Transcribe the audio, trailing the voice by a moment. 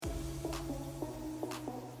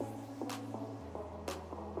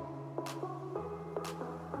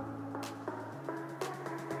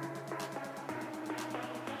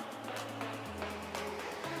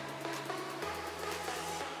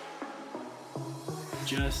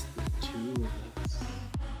just the two of us.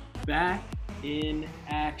 Back in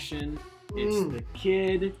action. It's the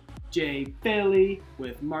kid, Jay Billy,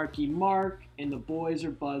 with Marky Mark, and the boys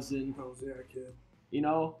are buzzing. How's that, kid? You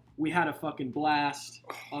know, we had a fucking blast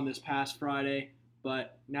on this past Friday,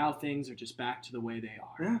 but now things are just back to the way they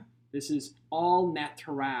are. Yeah. This is all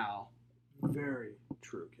natural. Very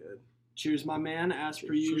true, kid. Cheers, my man, as per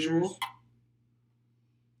Cheers. usual.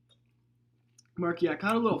 Marky, I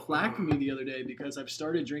caught a little flack from you the other day because I've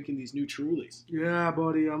started drinking these new Trulies. Yeah,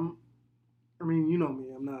 buddy. I mean, you know me.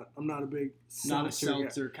 I'm not a big Not a seltzer guy.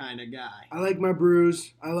 seltzer kind of guy. I like my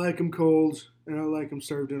brews. I like them cold, and I like them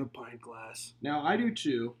served in a pint glass. Now, I do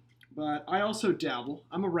too, but I also dabble.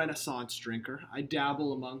 I'm a Renaissance drinker. I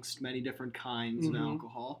dabble amongst many different kinds of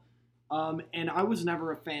alcohol. And I was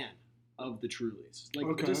never a fan of the Trulies.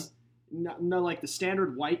 Like, just no, like the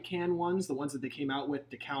standard white can ones, the ones that they came out with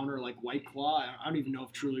to counter like White Claw. I don't even know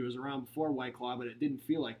if Truly was around before White Claw, but it didn't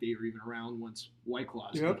feel like they were even around once White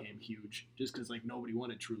Claws became huge, just because like nobody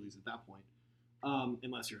wanted Trulies at that point,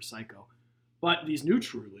 unless you're a psycho. But these new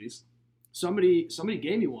Trulies, somebody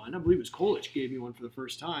gave me one. I believe it was Colich gave me one for the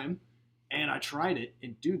first time, and I tried it,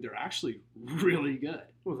 and dude, they're actually really good.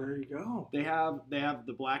 Well, there you go. They have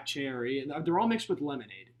the black cherry, and they're all mixed with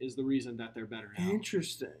lemonade. Is the reason that they're better now.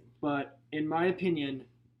 Interesting. But in my opinion,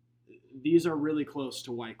 these are really close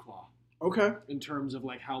to White Claw. Okay. In terms of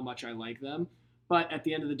like how much I like them. But at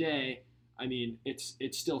the end of the day, I mean, it's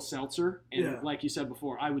still seltzer. And like you said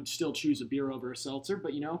before, I would still choose a beer over a seltzer.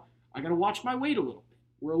 But, you know, I got to watch my weight a little bit.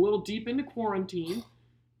 We're a little deep into quarantine.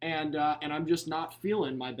 And I'm just not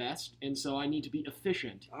feeling my best. And so I need to be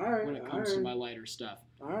efficient when it comes to my lighter stuff.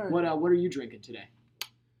 All right. What are you drinking today?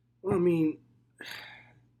 Well, I mean,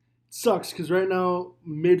 sucks because right now,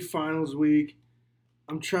 mid-finals week,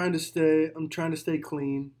 I'm trying to stay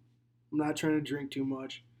clean. I'm not trying to drink too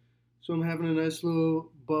much. So I'm having a nice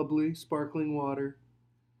little bubbly, sparkling water.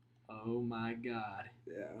 Oh my God.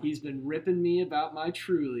 Yeah. He's been ripping me about my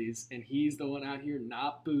Trulies, and he's the one out here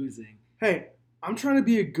not boozing. Hey, I'm trying to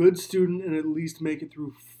be a good student and at least make it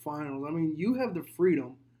through finals. I mean, you have the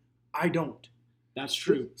freedom. I don't. That's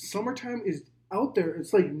true. Summertime is out there.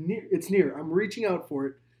 It's like near. I'm reaching out for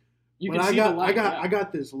it. You can see the light. I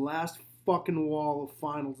got this last fucking wall of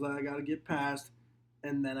finals that I got to get past,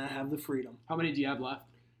 and then I have the freedom. How many do you have left?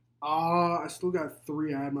 I still got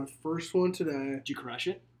 3. I had my first one today. Did you crush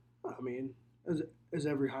it? I mean, as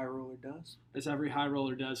every high roller does. As every high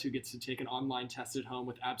roller does who gets to take an online test at home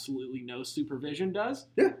with absolutely no supervision does?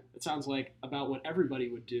 Yeah. It sounds like about what everybody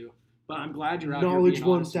would do. But I'm glad you're out Knowledge here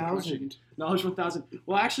being honest and 1000. crushing. Knowledge 1000.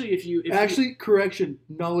 Well, actually, correction.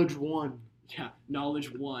 Knowledge 1. Yeah,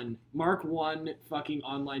 knowledge 1. Mark 1, fucking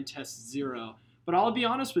online test 0. But I'll be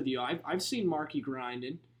honest with you, I've seen Marky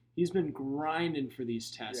grinding. He's been grinding for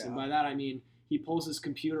these tests. Yeah. And by that, I mean he pulls his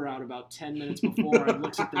computer out about 10 minutes before and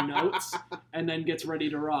looks at the notes and then gets ready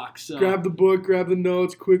to rock. So grab the book, grab the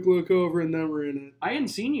notes, quick look over, and then we're in it. I hadn't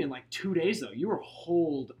seen you in like 2 days, though. You were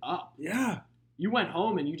holed up. Yeah. You went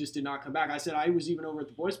home and you just did not come back. I said, I was even over at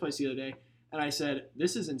the boys' place the other day, and I said,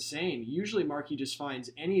 this is insane. Usually Marky just finds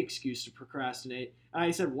any excuse to procrastinate. And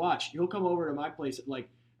I said, watch, he'll come over to my place at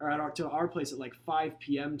to our place at like 5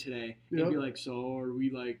 p.m. today and be like, so are we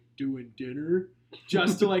like doing dinner?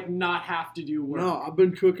 Just to like not have to do work. No, I've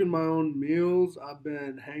been cooking my own meals. I've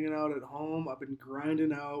been hanging out at home. I've been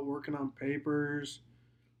grinding out, working on papers,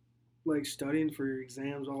 like studying for your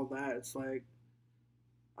exams, all that. It's like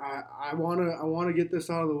I wanna get this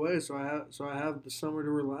out of the way, so I have the summer to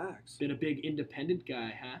relax. Been a big independent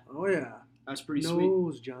guy, huh? Oh yeah. That's pretty sweet.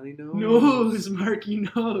 Knows, Johnny knows. Knows, Marky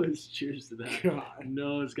knows. Cheers to that. God.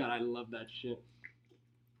 Knows, God, I love that shit.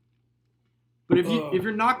 But if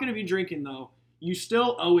you're not gonna be drinking though, you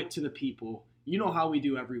still owe it to the people. You know how we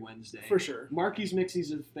do every Wednesday. For sure. Marky's Mixies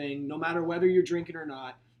is a thing, no matter whether you're drinking or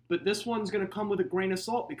not. But this one's gonna come with a grain of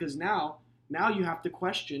salt because now you have to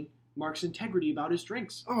question Mark's integrity about his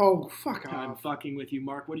drinks. Oh, fuck off. I'm fucking with you,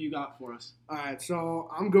 Mark. What do you got for us? All right, so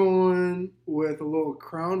I'm going with a little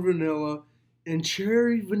Crown Vanilla and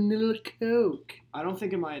Cherry Vanilla Coke. I don't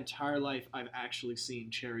think in my entire life I've actually seen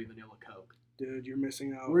Cherry Vanilla Coke. Dude, you're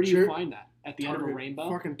missing out. Where do you find that? At the Target, end of a rainbow?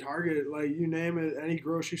 Fucking Target. Like, you name it, any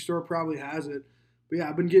grocery store probably has it. But yeah,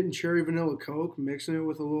 I've been getting Cherry Vanilla Coke, mixing it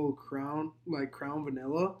with a little Crown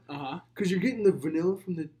Vanilla. Uh-huh. Because you're getting the vanilla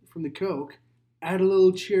from the Coke, add a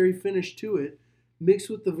little cherry finish to it, mix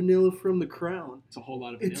with the vanilla from the Crown. It's a whole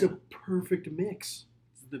lot of vanilla. It's a perfect mix.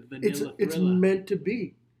 It's the vanilla It's meant to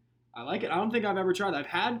be. I like it. I don't think I've ever tried that.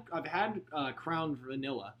 I've had Crown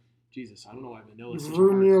Vanilla. Jesus, I don't know why vanilla is such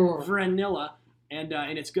Vanilla. Vanilla. And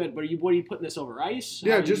it's good. But what are you putting this over ice?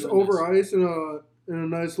 Yeah, just over ice in a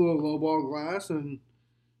nice little lowball glass, and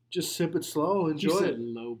Just sip it slow. Enjoy You said it.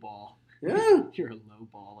 low ball. Yeah. You're a low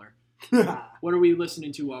baller. What are we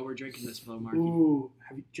listening to while we're drinking this, Flo Markey? Ooh,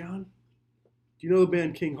 John? Do you know the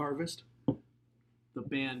band King Harvest? The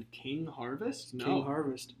band King Harvest? No. King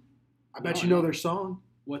Harvest. I bet No, you know their song.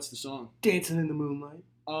 What's the song? Dancing in the Moonlight.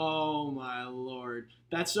 Oh my lord.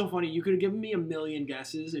 That's so funny. You could have given me a million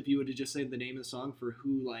guesses if you would have just said the name of the song for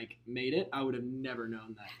who made it. I would have never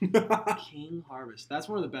known that. King Harvest. That's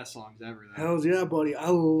one of the best songs ever though. Hells yeah, buddy. I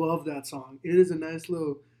love that song. It is a nice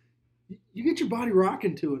little you get your body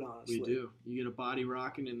rocking to it, honestly. We do. You get a body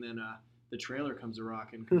rocking and then the trailer comes a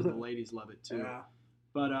rocking because the ladies love it too. Yeah.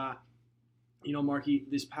 But Marky,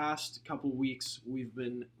 this past couple weeks, we've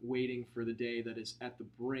been waiting for the day that is at the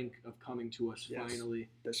brink of coming to us finally.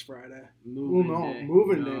 This Friday.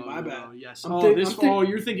 Moving day. My bad. Yes.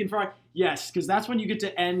 You're thinking Friday. Yes, because that's when you get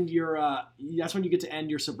to end your. That's when you get to end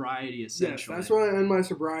your sobriety, essentially. Yes, that's when I end my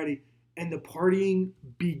sobriety, and the partying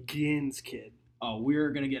begins, kid. Oh, we're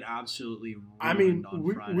gonna get absolutely ruined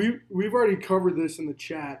on Friday. We've already covered this in the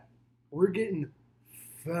chat. We're getting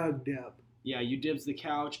thugged up. Yeah, you dibs the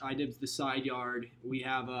couch, I dibs the side yard. We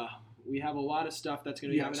have a lot of stuff that's going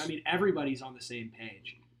to be happening. I mean, everybody's on the same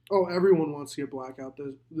page. Oh, everyone wants to get blackout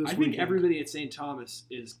this I think everybody at St. Thomas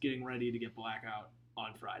is getting ready to get blackout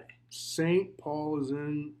on Friday. St. Paul is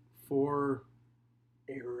in for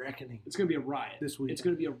a reckoning. It's going to be a riot. This week. It's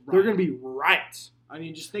going to be a riot. They're going to be riots. I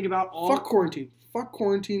mean, just think about all... Fuck quarantine. Fuck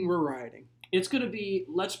quarantine, we're rioting. It's going to be,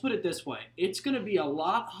 let's put it this way, it's going to be a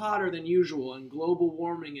lot hotter than usual, and global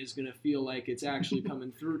warming is going to feel like it's actually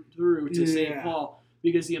coming through to St. Paul,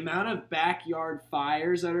 because the amount of backyard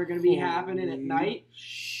fires that are going to be happening at night,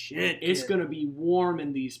 it's going to be warm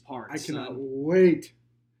in these parts. I cannot wait.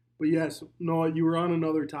 But yes, Noah, you were on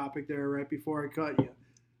another topic there right before I cut you.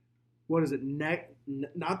 What is it?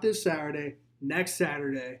 Not this Saturday, next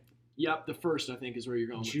Saturday. Yep, the 1st, I think, is where you're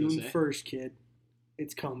going June with this. June 1st, kid.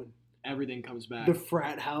 It's coming. Everything comes back. The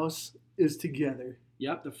frat house is together.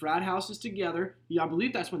 Yep, the frat house is together. Yeah, I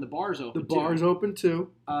believe that's when the bar's open. The bar's open too.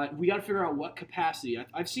 We got to figure out what capacity.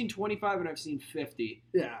 I've seen 25 and I've seen 50.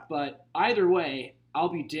 Yeah. But either way, I'll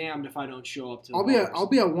be damned if I don't show up to. I'll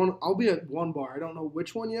be at one bar. I don't know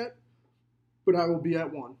which one yet, but I will be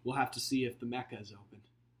at one. We'll have to see if the Mecca is open.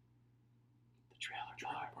 The trailer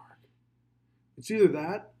park. It's either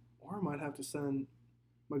that, or I might have to send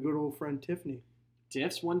my good old friend Tiffany.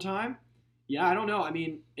 Tiff's one time? Yeah, I don't know. I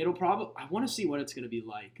mean, it'll probably... I want to see what it's going to be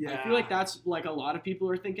like. Yeah. I feel like that's... Like, a lot of people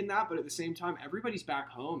are thinking that, but at the same time, everybody's back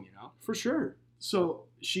home, you know? For sure. So,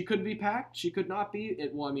 she could be packed. She could not be.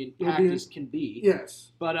 Packed as can be.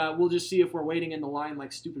 Yes. But we'll just see if we're waiting in the line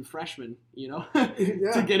like stupid freshmen, you know?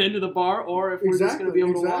 To get into the bar, or if we're just going to be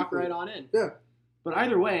able to walk right on in. Yeah. But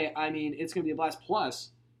either way, I mean, it's going to be a blast.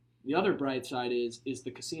 Plus, the other bright side is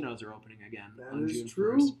the casinos are opening again on June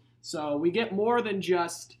 1st. So we get more than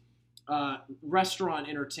just restaurant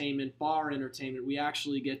entertainment, bar entertainment. We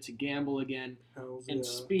actually get to gamble again. And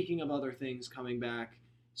speaking of other things coming back,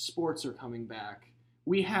 sports are coming back.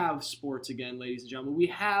 We have sports again, ladies and gentlemen. We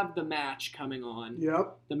have the match coming on.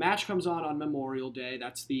 Yep. The match comes on Memorial Day.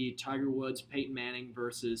 That's the Tiger Woods, Peyton Manning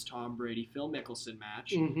versus Tom Brady, Phil Mickelson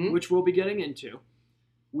match, which we'll be getting into.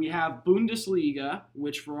 We have Bundesliga,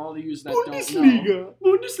 which for all of you that don't know,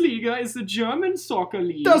 Bundesliga is the German soccer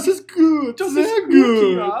league. Das ist gut. Das ist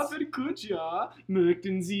gut, ja. Very good, ja.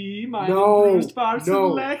 Möchten Sie meinen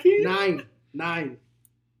Brustwarzen lecken? Nein.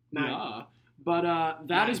 Yeah. But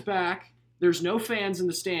that is back. There's no fans in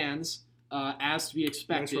the stands, as to be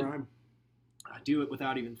expected. Nice rhyme. I do it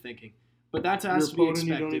without even thinking. But that's as to be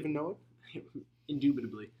expected. You don't even know it?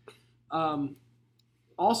 Indubitably.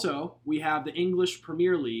 Also, we have the English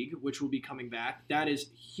Premier League, which will be coming back. That is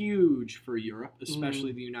huge for Europe,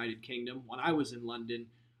 especially the United Kingdom. When I was in London,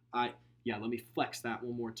 let me flex that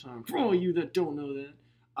one more time. For all you that don't know that,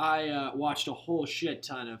 I watched a whole shit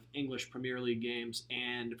ton of English Premier League games.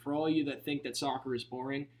 And for all you that think that soccer is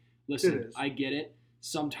boring, listen, I get it.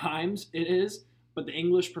 Sometimes it is. But the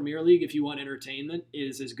English Premier League, if you want entertainment,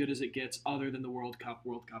 is as good as it gets other than the World Cup.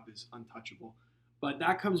 World Cup is untouchable. But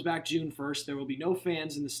that comes back June 1st. There will be no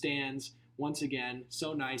fans in the stands. Once again,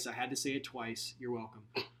 so nice. I had to say it twice. You're welcome.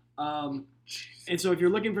 And so if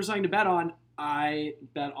you're looking for something to bet on, I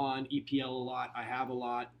bet on EPL a lot. I have a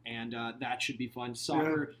lot, and that should be fun.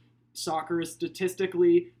 Soccer is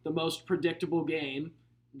statistically the most predictable game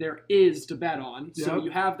there is to bet on. So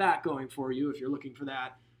you have that going for you if you're looking for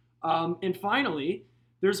that. And finally,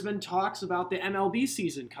 there's been talks about the MLB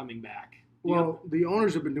season coming back. Well, the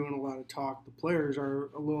owners have been doing a lot of talk. The players are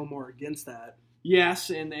a little more against that. Yes,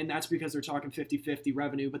 and that's because they're talking 50-50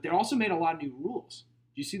 revenue. But they also made a lot of new rules.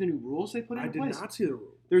 Do you see the new rules they put in place? I did not see the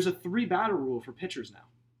rules. There's a 3-batter rule for pitchers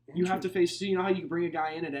now. You have to face. So you know how you can bring a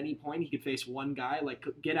guy in at any point. He could face one guy, like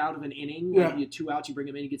get out of an inning. Yeah. Like you have 2 outs, you bring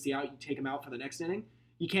him in, he gets the out, you take him out for the next inning.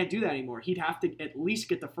 You can't do that anymore. He'd have to at least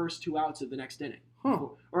get the first 2 outs of the next inning,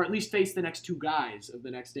 or at least face the next 2 guys of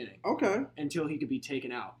the next inning. Okay. Until he could be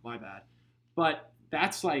taken out. My bad. But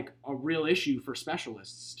that's like a real issue for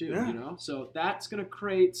specialists too. Yeah. You know, so that's going to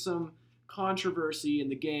create some controversy in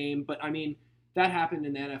the game. But I mean, that happened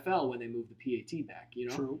in the NFL when they moved the PAT back, you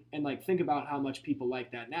know? True. And, like, think about how much people like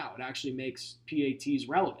that now. It actually makes PATs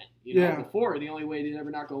relevant. You know, before, the only way they'd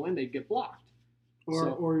ever not go in, they'd get blocked.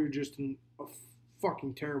 Or you're just a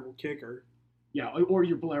fucking terrible kicker. Yeah, or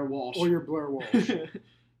you're Blair Walsh.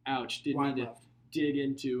 Ouch. Didn't mean to dig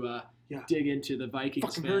into the Vikings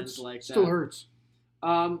fucking fans hurts. like that. Still hurts.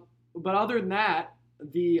 But other than that,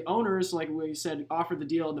 the owners, like we said, offered the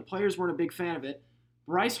deal, and the players weren't a big fan of it.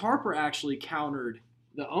 Bryce Harper actually countered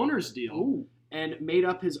the owner's deal and made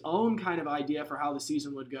up his own kind of idea for how the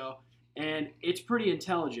season would go, and it's pretty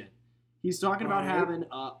intelligent. He's talking about having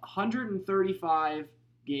a 135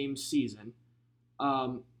 game season,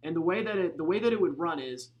 and the way that it would run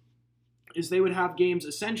is they would have games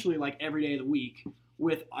essentially like every day of the week,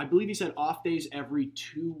 with, I believe he said, off days every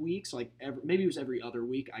 2 weeks, maybe it was every other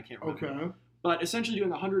week, I can't remember. Okay. But essentially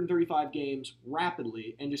doing 135 games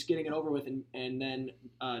rapidly and just getting it over with, and then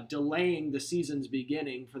delaying the season's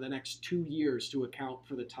beginning for the next 2 years to account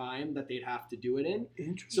for the time that they'd have to do it in.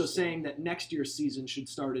 Interesting. So saying that next year's season should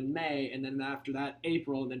start in May, and then after that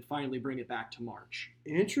April, and then finally bring it back to March.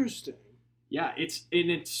 Interesting. Yeah, it's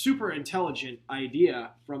super intelligent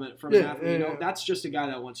idea from an athlete. You know, that's just a guy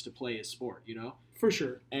that wants to play his sport. You know. For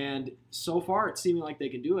sure. And so far, it's seeming like they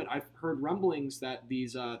can do it. I've heard rumblings that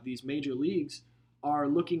these major leagues are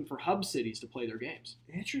looking for hub cities to play their games.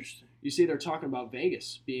 Interesting. You see, they're talking about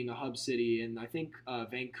Vegas being a hub city, and I think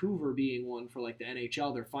Vancouver being one for like the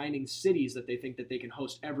NHL. They're finding cities that they think that they can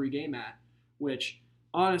host every game at, which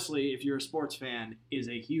honestly, if you're a sports fan, is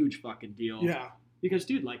a huge fucking deal. Yeah. Because,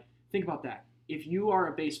 dude, like, think about that. If you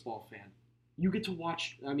are a baseball fan, you get to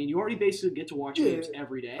watch. I mean, you already basically get to watch games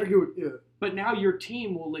every day. I get it, yeah. But now your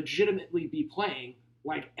team will legitimately be playing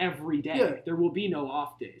like every day. Yeah. There will be no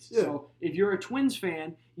off days. Yeah. So if you're a Twins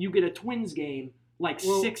fan, you get a Twins game like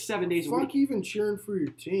 6-7 days a week. Fuck even cheering for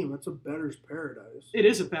your team. That's a bettor's paradise. It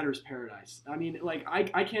is a bettor's paradise. I mean, like,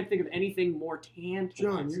 I can't think of anything more tantalizing.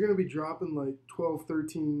 John, you're going to be dropping like 12,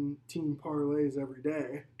 13 team parlays every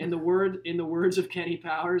day. In the words of Kenny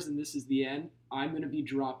Powers, and this is the end, I'm going to be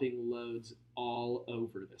dropping loads all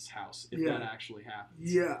over this house if that actually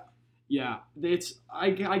happens. Yeah. Yeah.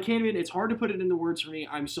 I can't even, it's hard to put it into words for me.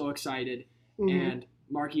 I'm so excited. Mm-hmm. And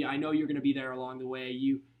Marky, I know you're going to be there along the way.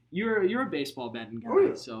 You're a baseball betting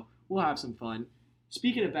guy, so we'll have some fun.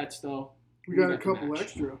 Speaking of bets, though, we got a couple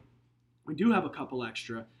extra. We do have a couple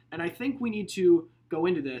extra, and I think we need to go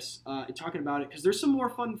into this talking about it because there's some more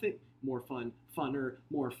fun.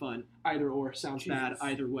 Either or sounds bad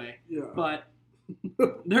either way. Yeah. But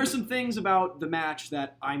there's some things about the match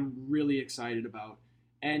that I'm really excited about,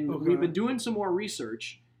 and we've been doing some more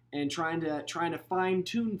research and trying to fine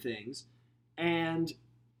tune things, and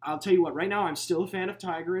I'll tell you what, right now I'm still a fan of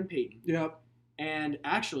Tiger and Peyton. Yep. And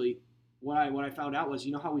actually, what I found out was,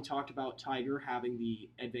 you know how we talked about Tiger having the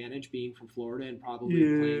advantage being from Florida and probably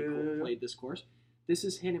played this course? This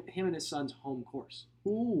is him and his son's home course.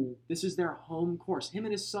 Ooh. This is their home course. Him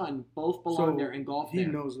and his son both belong there and golf there.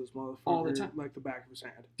 He knows this motherfucker all the time, like the back of his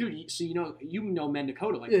hand. Dude, so you know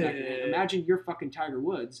Mendocota like the back of your hand. Imagine you're fucking Tiger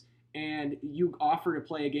Woods and you offer to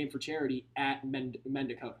play a game for charity at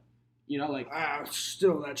Mendocota. You know, like...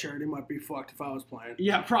 still, that charity might be fucked if I was playing.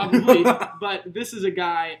 Yeah, probably. But this is a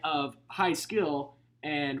guy of high skill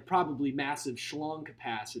and probably massive schlong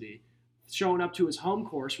capacity showing up to his home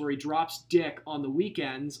course where he drops dick on the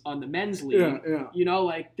weekends on the men's league. Yeah. You know,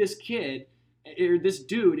 like, this kid, or this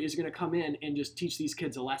dude is going to come in and just teach these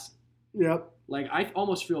kids a lesson. Yep. Like, I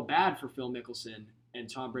almost feel bad for Phil Mickelson and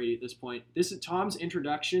Tom Brady at this point. This is Tom's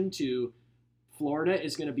introduction to... Florida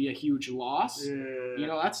is going to be a huge loss. Yeah. You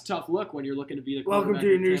know, that's a tough look when you're looking to be the welcome to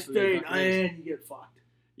your new state, and you get fucked.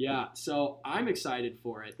 Yeah, so I'm excited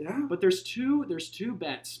for it. Yeah. But there's two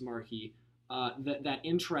bets, Marky, that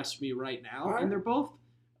interest me right now, and they're both.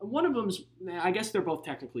 One of them's, I guess they're both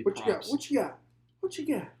technically props. What you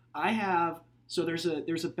got? I have. So there's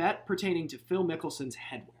a bet pertaining to Phil Mickelson's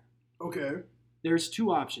headwear. Okay. There's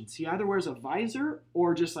two options. He either wears a visor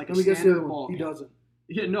or just like a standard ball cap. He doesn't.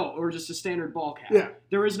 Yeah, no, or just a standard ball cap. Yeah.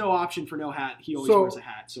 There is no option for no hat. He always wears a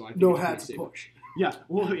hat, so I think no hat's a push. Yeah,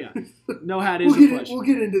 well, yeah. No hat is a push. We'll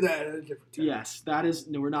get into that at a different time. Yes, that is.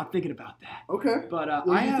 No, we're not thinking about that. Okay. But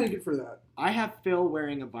what are you thinking for that? I have Phil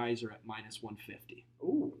wearing a visor at -150.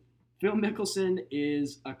 Ooh. Phil Mickelson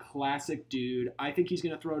is a classic dude. I think he's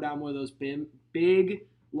going to throw down one of those big,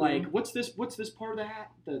 like, what's this part of the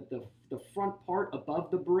hat? The front part above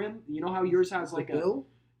the brim? You know how yours has like bill?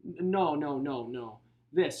 No.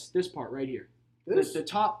 This part right here. This? The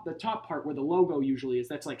top part where the logo usually is,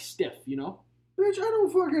 that's like stiff, you know? Bitch, I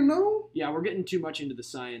don't fucking know. Yeah, we're getting too much into the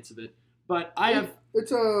science of it. But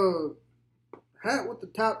It's a hat with the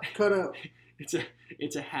top cut out.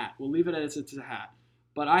 It's a hat. We'll leave it as it's a hat.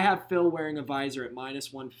 But I have Phil wearing a visor at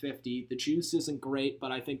minus 150. The juice isn't great,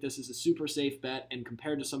 but I think this is a super safe bet. And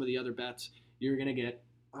compared to some of the other bets, you're going to get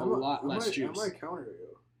a lot less juice. I might counter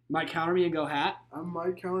you. Might counter me and go hat? I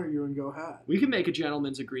might counter you and go hat. We can make a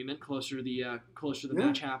gentleman's agreement closer to the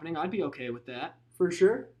match happening. I'd be okay with that. For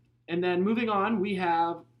sure. And then moving on, we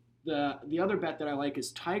have the other bet that I like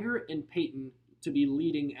is Tiger and Peyton to be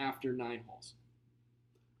leading after 9 holes.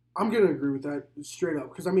 I'm going to agree with that straight up.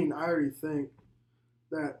 Because, I mean, I already think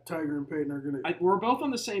that Tiger and Peyton are going to... We're both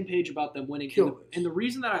on the same page about them winning. And the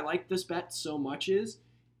reason that I like this bet so much is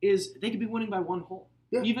they could be winning by 1 hole.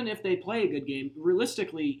 Yeah. Even if they play a good game,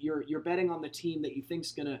 realistically, you're betting on the team that you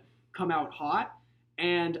think's going to come out hot.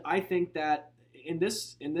 And I think that in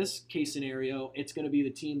this case scenario, it's going to be the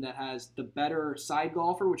team that has the better side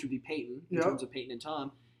golfer, which would be Peyton, in terms of Peyton and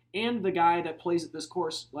Tom, and the guy that plays at this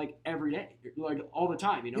course like every day, like all the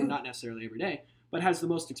time, not necessarily every day, but has the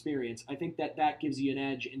most experience. I think that gives you an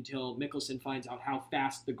edge until Mickelson finds out how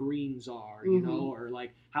fast the greens are, or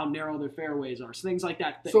like how narrow their fairways are. So things like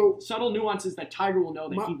that. So subtle nuances that Tiger will know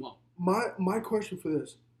that he won't. My question for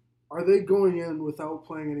this, are they going in without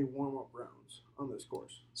playing any warm-up rounds on this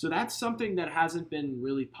course? So that's something that hasn't been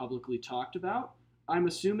really publicly talked about. I'm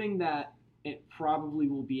assuming that it probably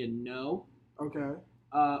will be a no. Okay.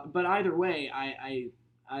 But either way, I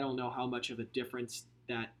don't know how much of a difference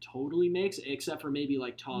that totally makes, except for maybe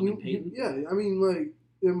like Tom and Peyton. Yeah, I mean, like,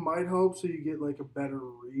 it might help so you get like a better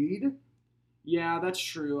read. Yeah, that's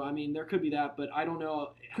true. I mean, there could be that, but I don't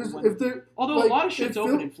know. Because if they're... Although a lot of shit's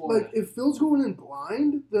open in Florida. Like, if Phil's going in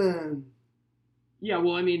blind, then... Yeah,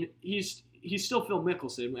 well, I mean, he's still Phil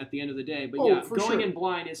Mickelson at the end of the day. But going in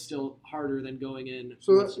blind is still harder than going in.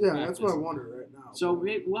 So that's what I wonder right now. So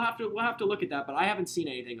we'll have to look at that, but I haven't seen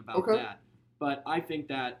anything about that. But I think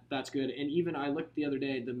that's good. And even I looked the other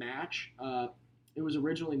day, the match, it was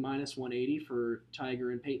originally minus 180 for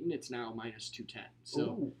Tiger and Peyton. It's now minus 210.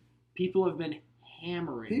 So people have been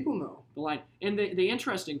hammering the line. And the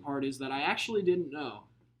interesting part is that I actually didn't know.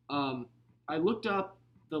 I looked up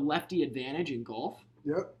the lefty advantage in golf.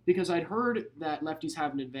 Yep. Because I'd heard that lefties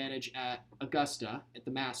have an advantage at Augusta, at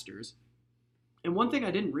the Masters. And one thing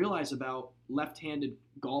I didn't realize about left-handed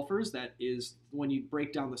golfers, that is when you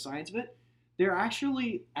break down the science of it, they're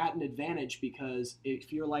actually at an advantage because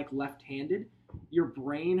if you're like left-handed, your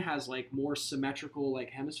brain has like more symmetrical like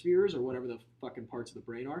hemispheres or whatever the fucking parts of the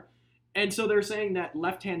brain are. And so they're saying that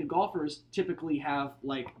left-handed golfers typically have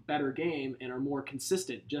like better game and are more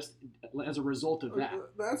consistent just as a result of that.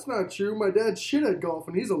 That's not true. My dad's shit at golf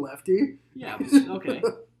and he's a lefty. Yeah, okay.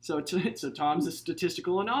 So Tom's a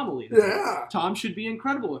statistical anomaly. Yeah. Tom should be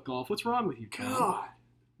incredible at golf. What's wrong with you, Tom? God.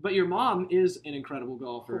 But your mom is an incredible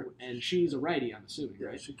golfer, and she's a righty, I'm assuming,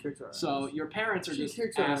 right? She kicks our ass. So your parents are just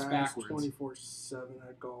ass backwards. 24/7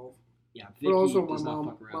 at golf. Yeah, Vicky but also does not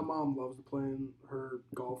fuck around. My mom loves to play in her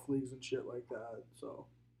golf leagues and shit like that. So.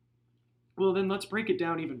 Well, then let's break it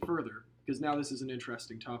down even further, because now this is an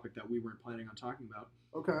interesting topic that we weren't planning on talking about.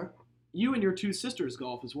 Okay. You and your 2 sisters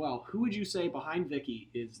golf as well. Who would you say behind Vicky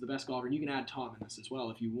is the best golfer? And you can add Tom in this as well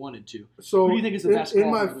if you wanted to. So who do you think is the best golfer?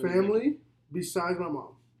 In my family, besides my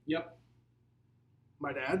mom? Yep.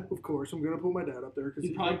 My dad, of course. I'm going to put my dad up there.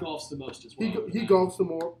 He probably golfs the most as well. He golfs the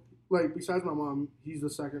more. Like, besides my mom, he's the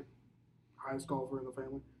second highest golfer in the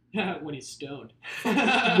family. When he's stoned.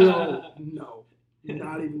 No.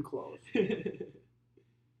 Not even close.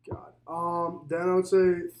 God. Then I would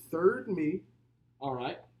say third, me. All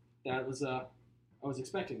right. That was, I was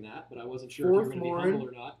expecting that, but I wasn't sure if you were going to be humble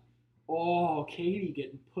or not. Oh, Katie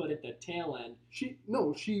getting put at the tail end. She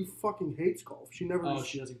fucking hates golf. She never. Oh,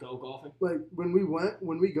 she doesn't go golfing? Like, when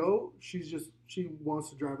we go, she wants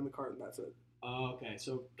to drive in the cart and that's it. Oh, okay.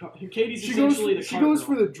 So Katie's essentially the cart girl. She goes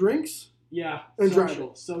for the drinks. Yeah, and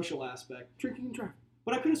social aspect. Drinking and driving.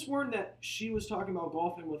 But I could have sworn that she was talking about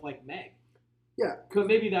golfing with like Meg. Yeah, but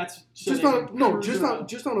maybe that's just on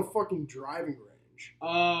a fucking driving range.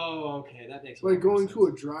 Oh, okay, that makes like going to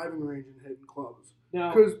a driving range and hitting clubs.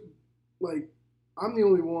 Now, because like I'm the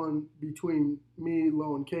only one between me,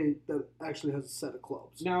 Lo, and Kate that actually has a set of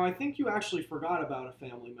clubs. Now I think you actually forgot about a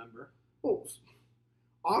family member. Oh,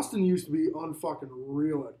 Austin used to be unfucking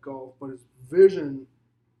real at golf, but his vision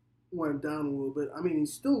went down a little bit. I mean,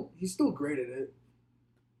 he's still great at it.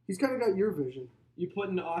 He's kind of got your vision. You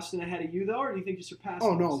putting Austin ahead of you though, or do you think you surpassed?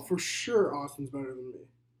 Oh no, for sure, Austin's better than me.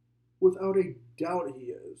 Without a doubt, he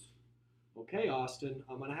is. Okay, Austin,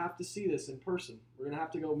 I'm gonna have to see this in person. We're gonna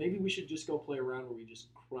have to go. Maybe we should just go play around where we just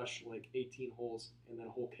crush like 18 holes and then a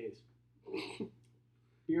whole case.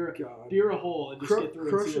 Beer a hole and just get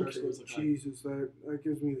through and see what our scores look like. Jesus, that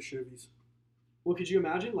gives me the shivvies. Well, could you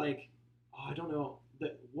imagine I don't know.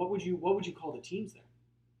 What would you call the teams there?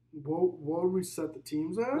 What would we set the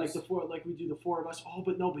teams as? Like we do the 4 of us. Oh,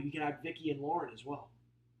 but you can add Vicky and Lauren as well.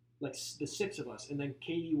 Like the 6 of us, and then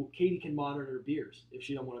Katie can monitor beers if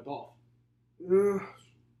she don't want to golf.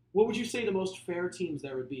 What would you say the most fair teams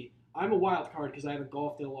there would be? I'm a wild card because I haven't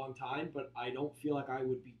golfed in a long time, but I don't feel like I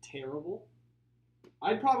would be terrible.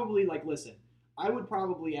 I'd probably I would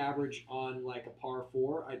probably average on like a par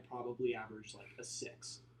 4. I'd probably average like a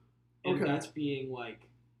 6, and that's being like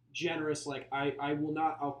generous. Like I will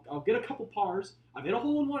not. I'll get a couple pars. I've hit a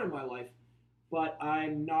hole in one in my life, but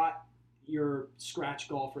I'm not your scratch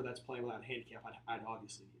golfer that's playing without a handicap. I'd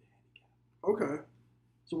obviously need a handicap. Okay.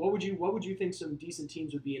 So what would you think some decent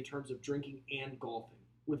teams would be in terms of drinking and golfing?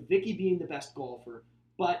 With Vicky being the best golfer,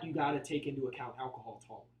 but you got to take into account alcohol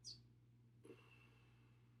tolerance.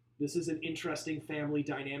 This is an interesting family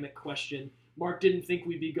dynamic question. Mark didn't think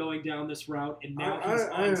we'd be going down this route, and now he's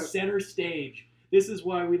on center stage. This is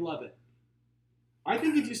why we love it. I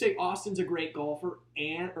think if you say Austin's a great golfer,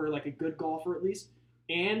 or like a good golfer at least,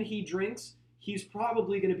 and he drinks, he's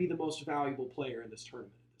probably going to be the most valuable player in this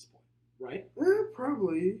tournament at this point, right?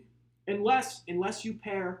 Probably. Unless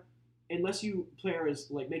you players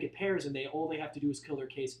like make it pairs and all they have to do is kill their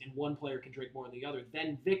case and one player can drink more than the other,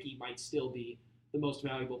 then Vicky might still be the most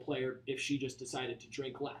valuable player if she just decided to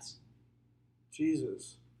drink less.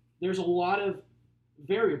 Jesus. There's a lot of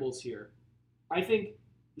variables here. I think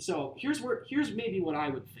so. Here's maybe what I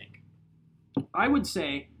would think. I would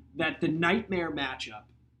say that the nightmare matchup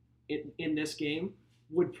in this game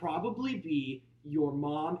would probably be your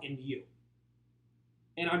mom and you.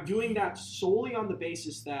 And I'm doing that solely on the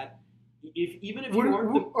basis that all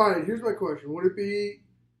right, here's my question. Would it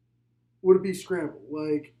be scramble?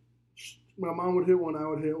 Like my mom would hit one, I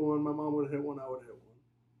would hit one, my mom would hit one, I would hit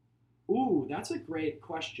one. Ooh, that's a great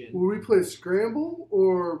question. Would we play scramble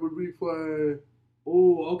or would we play...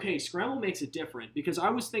 Oh, okay. Scramble makes it different because I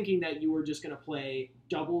was thinking that you were just going to play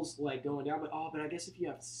doubles like going down, but I guess if you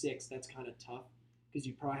have 6, that's kind of tough because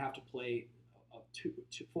you probably have to play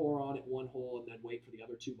 4 on at one hole and then wait for the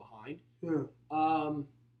other 2 behind. Yeah.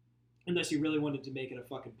 Unless you really wanted to make it a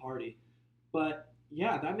fucking party. But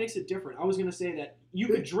yeah, that makes it different. I was going to say that you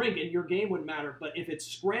could drink and your game wouldn't matter, but if it's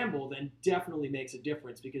scramble, then definitely makes a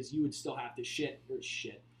difference because you would still have to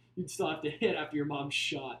You'd still have to hit after your mom's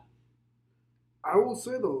shot. I will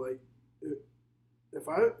say though, like,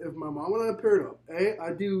 if my mom and I paired up,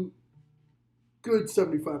 I do good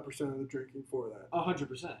 75% of the drinking for that.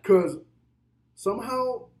 100%. Because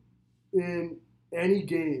somehow in any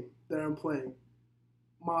game that I'm playing,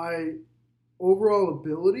 my overall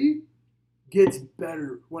ability gets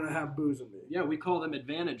better when I have booze in me. Yeah, we call them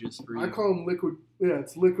advantages for you. I call them liquid. Yeah,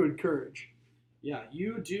 it's liquid courage. Yeah,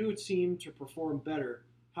 you do seem to perform better.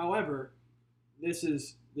 However, this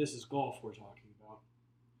is golf we're talking about.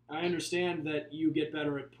 I understand that you get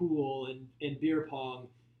better at pool and beer pong,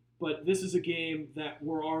 but this is a game that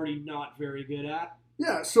we're already not very good at.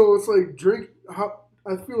 Yeah, so it's like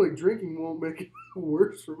I feel like drinking won't make it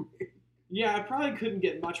worse for me. Yeah, I probably couldn't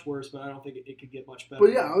get much worse, but I don't think it could get much better.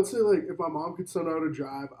 But yeah, I would say like if my mom could send out a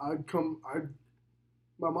drive,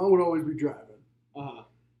 my mom would always be driving. Uh-huh.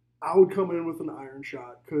 I would come in with an iron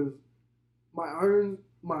shot because my iron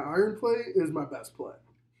play is my best play.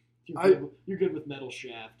 You're good with metal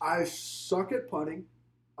shaft. I suck at putting.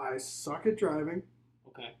 I suck at driving.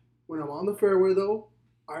 Okay. When I'm on the fairway though,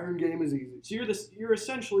 iron game is easy. So you're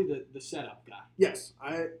essentially the setup guy. Yes,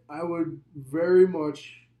 I would very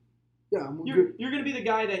much. Yeah, you're going to be the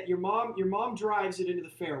guy that your mom drives it into the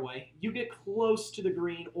fairway. You get close to the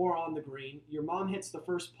green or on the green. Your mom hits the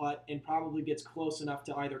first putt and probably gets close enough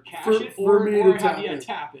to either cash it or have you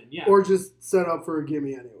tap in. Yeah. Or just set up for a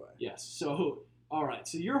gimme anyway. Yes. So all right.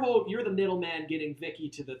 So you're the middleman getting Vicky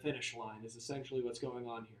to the finish line is essentially what's going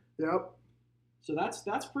on here. Yep. So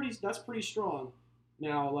that's pretty strong.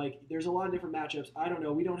 Now, like, there's a lot of different matchups. I don't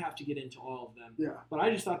know. We don't have to get into all of them. Yeah. But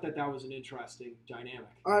I just thought that was an interesting dynamic.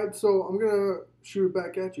 All right, so I'm going to shoot it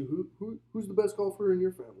back at you. Who's the best golfer in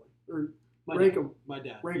your family? Or rank them. My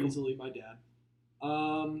dad. Easily my dad.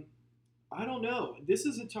 I don't know. This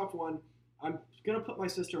is a tough one. I'm going to put my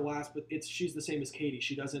sister last, but she's the same as Katie.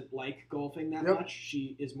 She doesn't like golfing that much.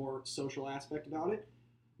 She is more social aspect about it.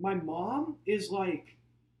 My mom is like,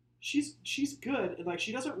 she's good. Like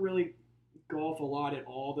she doesn't really golf a lot at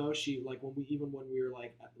all though. She like when we were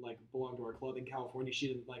like belonged to our club in California, she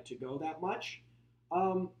didn't like to go that much.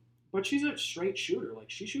 But she's a straight shooter. Like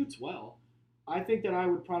she shoots well. I think that I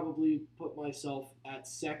would probably put myself at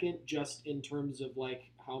second just in terms of like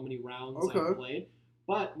how many rounds I've played.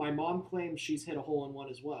 But my mom claims she's hit a hole in one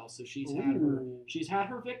as well, so she's had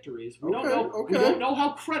her victories. We don't know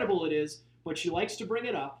how credible it is, but she likes to bring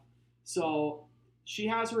it up. So she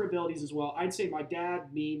has her abilities as well. I'd say my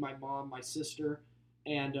dad, me, my mom, my sister,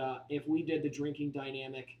 and if we did the drinking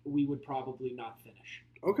dynamic, we would probably not finish.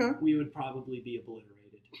 Okay. We would probably be obliterated.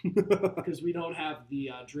 Because we don't have the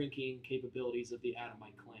drinking capabilities of the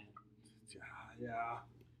Adamite clan. Yeah.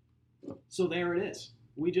 So there it is.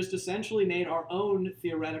 We just essentially made our own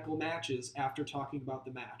theoretical matches after talking about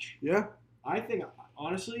the match. Yeah. I think,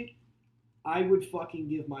 honestly, I would fucking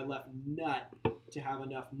give my left nut to have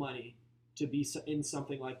enough money to be in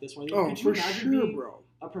something like this one. Oh, could you imagine being bro.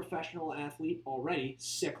 a professional athlete already,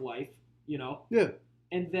 sick life, you know? Yeah.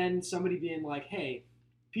 And then somebody being like, hey,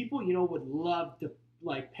 people, you know, would love to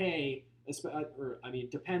like pay, or I mean,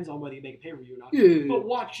 depends on whether you make a pay-per-view or not. Yeah. But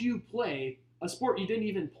watch you play a sport you didn't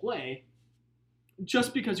even play,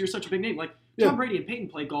 just because you're such a big name. Like Tom Brady and Peyton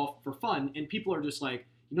play golf for fun, and people are just like,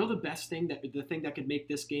 you know, the thing that could make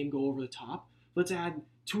this game go over the top. Let's add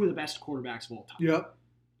two of the best quarterbacks of all time. Yep.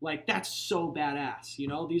 Like that's so badass. You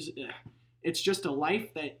know, it's just a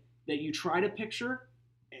life that you try to picture,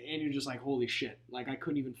 and you're just like, holy shit! Like I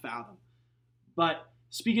couldn't even fathom. But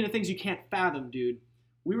speaking of things you can't fathom, dude.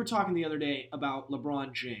 We were talking the other day about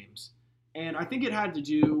LeBron James, and I think it had to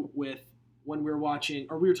do with when we were watching,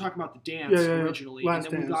 or we were talking about the dance originally, Last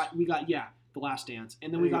and then Dance. we got the Last Dance,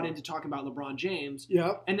 and then we got into talking about LeBron James.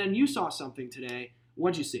 Yeah. And then you saw something today.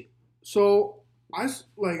 What'd you see? So I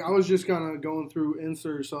was just kind of going through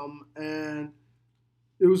Insta or something, and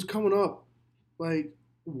it was coming up like,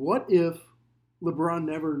 what if LeBron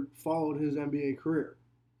never followed his NBA career?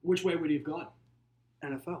 Which way would he have gone?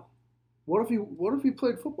 NFL. What if he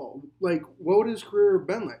played football? Like, what would his career have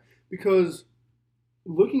been like? Because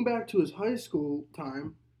looking back to his high school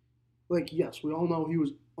time, like, yes, we all know he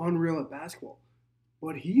was unreal at basketball,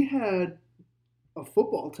 but he had a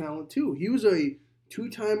football talent too. He was a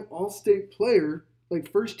two-time All-State player, like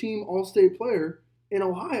first-team All-State player in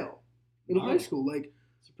Ohio in high school. Like,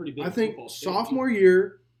 it's a pretty big. I think football state, sophomore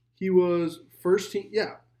year he was first team.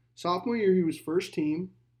 Yeah, sophomore year he was first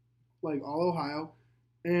team, like All Ohio.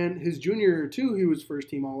 And his junior year, too, he was first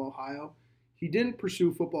team All Ohio. He didn't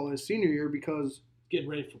pursue football his senior year because getting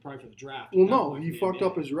ready for the draft. Well, no, he fucked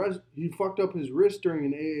up his wrist during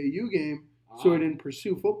an AAU game, so he didn't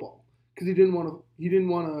pursue football because he didn't want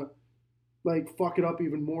to like fuck it up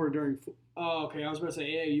even more during. Oh, okay. I was about to say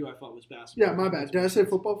AAU. I thought was basketball. Yeah, my bad. Did I say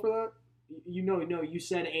football for that? No, you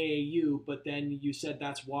said AAU, but then you said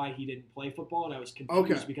that's why he didn't play football, and I was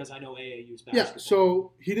confused because I know AAU's basketball. Yeah,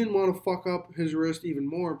 so he didn't want to fuck up his wrist even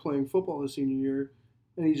more playing football his senior year,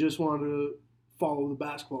 and he just wanted to follow the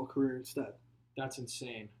basketball career instead. That's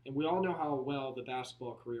insane. And we all know how well the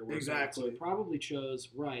basketball career works. Exactly. So he probably chose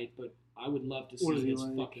right, but I would love to see his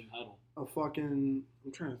fucking huddle. I'm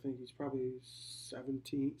trying to think, he's probably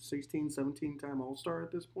 17-time All-Star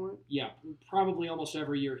at this point. Yeah, probably almost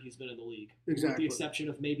every year he's been in the league. Exactly. With the exception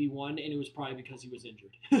of maybe one, and it was probably because he was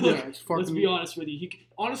injured. Yeah, it's fucking... Let's be honest with you. He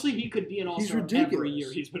could be an All-Star every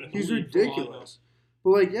year he's been in the league. He's ridiculous. But,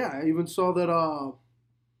 like, yeah, I even saw that,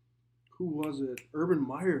 who was it? Urban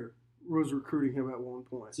Meyer was recruiting him at one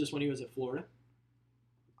point. Is this when he was at Florida?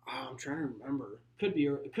 I'm trying to remember. Could be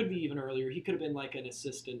even earlier. He could have been like an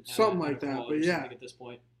assistant, something like that. But yeah, at this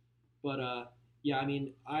point. But yeah, I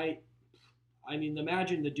mean,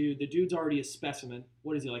 imagine the dude. The dude's already a specimen.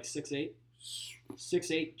 What is he, like 6'8"?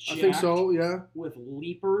 6'8", I think so. Yeah. With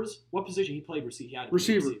leapers. What position he played? He had to be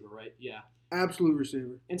receiver, right? Yeah. Absolute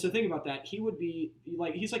receiver. And so think about that. He would be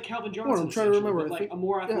like, he's like Calvin Johnson. Well, I'm trying to remember. Like a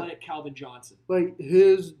more athletic Calvin Johnson. Like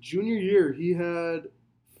his junior year, he had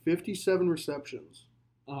 57 receptions.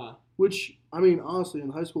 Which, I mean, honestly, in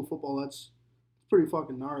high school football, that's pretty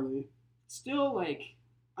fucking gnarly. Still, like,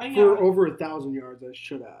 for over 1,000 yards, I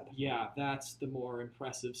should add. Yeah, that's the more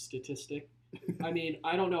impressive statistic. I mean,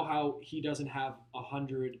 I don't know how he doesn't have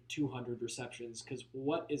 100, 200 receptions, because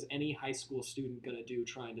what is any high school student going to do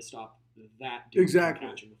trying to stop that dude from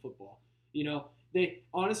catching the football? You know,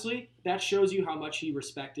 honestly, that shows you how much he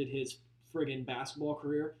respected his friggin' basketball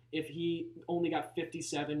career, if he only got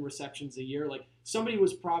 57 receptions a year, like somebody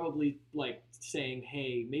was probably like saying,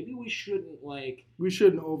 "Hey, maybe we shouldn't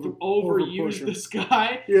overuse this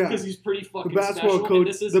guy because he's pretty fucking special."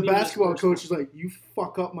 The basketball coach is like, "You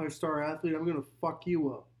fuck up my star athlete, I'm gonna fuck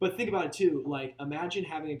you up." But think about it too. Like, imagine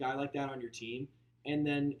having a guy like that on your team, and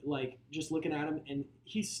then like just looking at him, and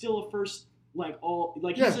he's still a first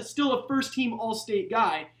he's still a first team All-State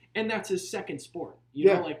guy. And that's his second sport. You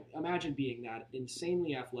know, like, imagine being that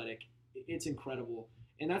insanely athletic. It's incredible.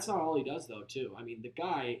 And that's not all he does, though, too. I mean, the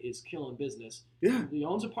guy is killing business. Yeah. He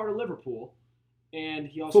owns a part of Liverpool. And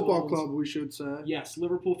he also Football club, we should say. Yes,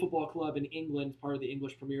 Liverpool Football Club in England, part of the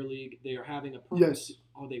English Premier League. They are having a perfect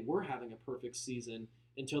they were having a perfect season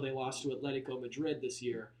until they lost to Atletico Madrid this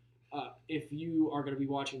year. If you are going to be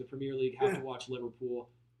watching the Premier League, have to watch Liverpool.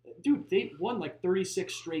 Dude, they won like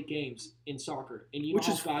 36 straight games in soccer, and which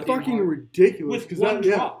is fucking ridiculous. With one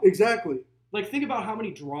draw, exactly. Like, think about how many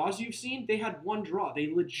draws you've seen. They had one draw.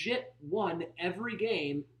 They legit won every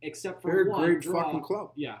game except for one great draw. Fucking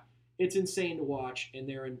club. Yeah, it's insane to watch, and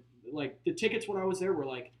they're in like the tickets when I was there were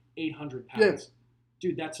like £800. Yeah.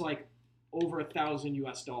 Dude, that's like over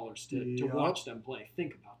 $1,000 to watch them play.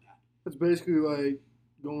 Think about that. That's basically like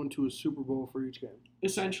going to a Super Bowl for each game.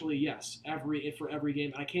 Essentially, yes. For every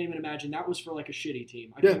game. I can't even imagine. That was for like a shitty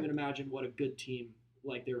team. I can't even imagine what a good team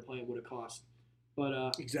like they were playing would have cost.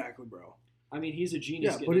 But exactly, bro. I mean, he's a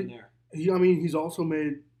genius getting in there. He's also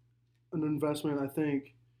made an investment, I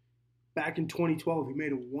think, back in 2012. He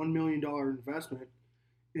made a $1 million investment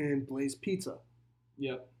in Blaze Pizza.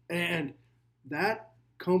 Yep. And that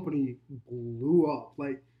company blew up.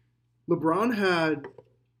 Like, LeBron had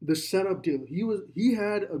the setup deal. He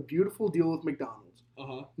had a beautiful deal with McDonald's.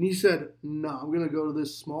 Uh-huh. And he said, "No, I'm going to go to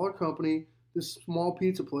this smaller company, this small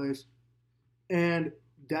pizza place." And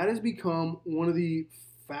that has become one of the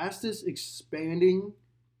fastest expanding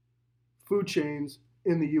food chains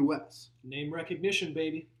in the U.S. Name recognition,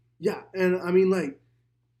 baby. Yeah, and I mean, like,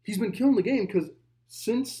 he's been killing the game because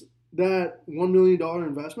since that $1 million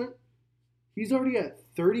investment, he's already at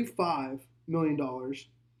 $35 million,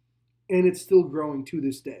 and it's still growing to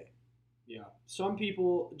this day. Yeah. Some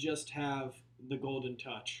people just have the golden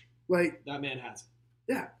touch. Like, that man has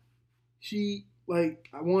it. Yeah.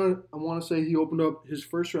 I want to say he opened up his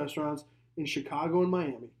first restaurants in Chicago and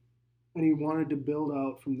Miami, and he wanted to build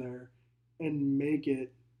out from there and make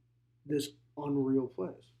it this unreal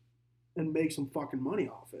place and make some fucking money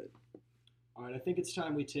off it. All right, I think it's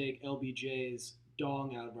time we take LBJ's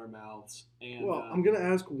dong out of our mouths. And I'm gonna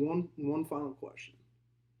ask one final question.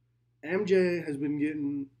 MJ has been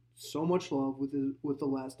getting so much love with the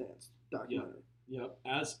Last Dance documentary. Yep.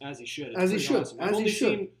 As he should. As he should. Awesome. I've only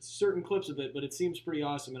seen certain clips of it, but it seems pretty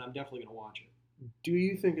awesome, and I'm definitely gonna watch it. Do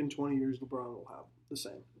you think in 20 years LeBron will have the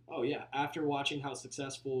same? Oh yeah. After watching how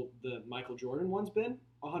successful the Michael Jordan one's been,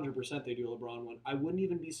 100% they do a LeBron one. I wouldn't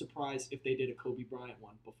even be surprised if they did a Kobe Bryant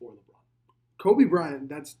one before LeBron. Kobe Bryant,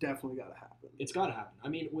 that's definitely got to happen. It's got to happen. I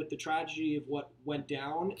mean, with the tragedy of what went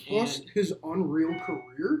down. Plus his unreal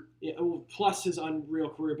career. Yeah, plus his unreal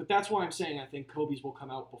career. But that's why I'm saying I think Kobe's will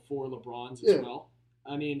come out before LeBron's as well.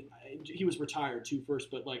 I mean, he was retired too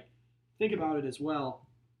first, but, like, think about it as well.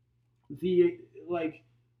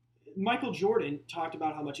 Michael Jordan talked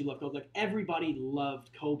about how much he loved Kobe. Like, everybody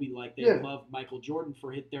loved Kobe like they loved Michael Jordan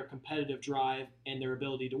for their competitive drive and their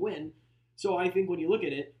ability to win. So I think when you look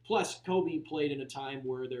at it, plus Kobe played in a time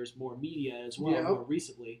where there's more media as well, more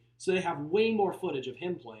recently. So they have way more footage of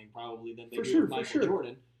him playing probably than they do with Michael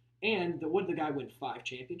Jordan. And what did the guy win, 5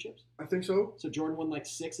 championships? I think so. So Jordan won like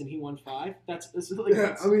 6 and he won 5? That's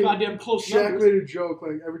mean, goddamn close Shaq numbers. made a joke,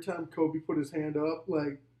 like every time Kobe put his hand up,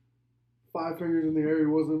 like 5 fingers in the air, he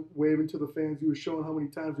wasn't waving to the fans. He was showing how many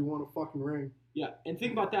times he won a fucking ring. Yeah, and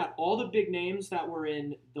think about that. All the big names that were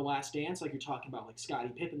in The Last Dance, like you're talking about, like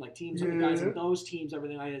Scottie Pippen, like teams, like the guys in those teams,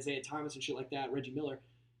 everything like Isaiah Thomas and shit like that, Reggie Miller.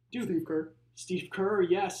 Dude, Steve Kerr,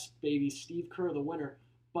 yes, baby. Steve Kerr, the winner.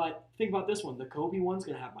 But think about this one. The Kobe one's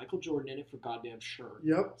going to have Michael Jordan in it for goddamn sure.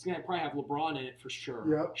 Yep. It's going to probably have LeBron in it for sure.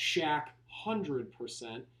 Yep. Shaq,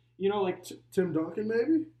 100%. You know, like... Tim Duncan,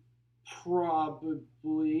 maybe? Probably.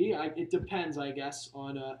 It depends, I guess,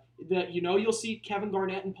 on that. You know, you'll see Kevin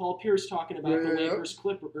Garnett and Paul Pierce talking about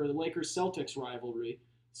the Lakers Celtics rivalry.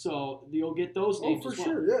 So you'll get those names as well.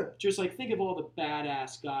 Sure, yeah. Just like think of all the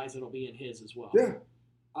badass guys that'll be in his as well. Yeah.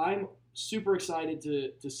 I'm super excited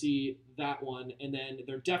to see that one, and then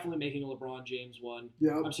they're definitely making a LeBron James one.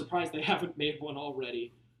 Yeah. I'm surprised they haven't made one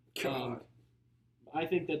already. I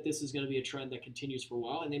think that this is going to be a trend that continues for a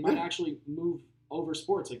while, and they might actually move over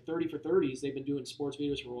sports, like 30 for 30s. They've been doing sports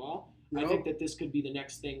videos for a while. I think that this could be the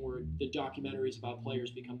next thing where the documentaries about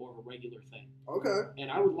players become more of a regular thing. Okay.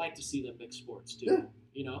 And I would like to see them mix sports too. Yeah.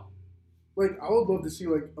 You know? Like, I would love to see,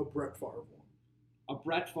 like, a Brett Favre one. A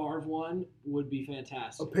Brett Favre one would be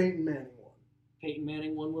fantastic. A Peyton Manning one. Peyton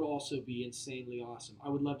Manning one would also be insanely awesome. I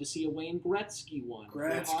would love to see a Wayne Gretzky one.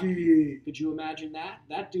 Gretzky. Could you imagine that?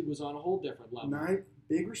 That dude was on a whole different level.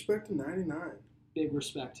 Big respect to 99. Big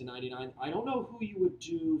respect to 99. I don't know who you would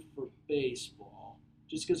do for baseball.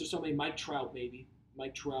 Just because there's so many. Mike Trout, maybe.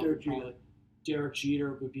 Mike Trout would probably. Derek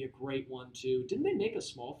Jeter would be a great one, too. Didn't they make a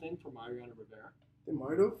small thing for Mariano Rivera? They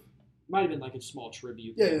might have. Might have been like a small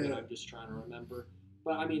tribute thing that I'm just trying to remember.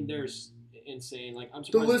 But, I mean, there's insane. Like, I'm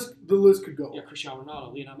surprised. The list could go. Yeah, Cristiano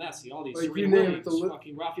Ronaldo, Lionel Messi, all these. Like, Serena Williams,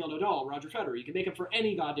 fucking Rafael Nadal, Roger Federer. You can make them for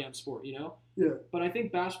any goddamn sport, you know? Yeah. But I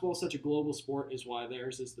think basketball is such a global sport is why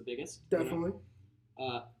theirs is the biggest. Definitely. You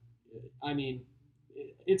know? I mean,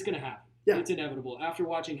 it's going to happen. Yeah. It's inevitable. After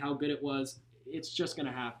watching how good it was, it's just going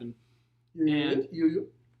to happen. And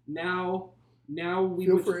now we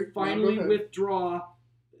would finally withdraw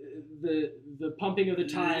the pumping of the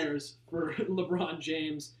tires for LeBron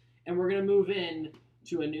James, and we're going to move in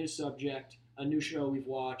to a new subject, a new show we've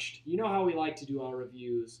watched. You know how we like to do our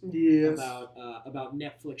reviews about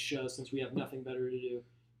Netflix shows since we have nothing better to do.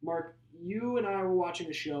 Mark, you and I were watching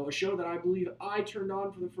a show that I believe I turned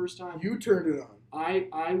on for the first time. You turned it on.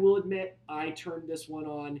 I will admit I turned this one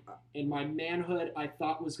on, and my manhood I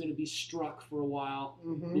thought was going to be struck for a while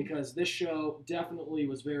because this show definitely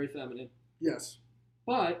was very feminine. Yes.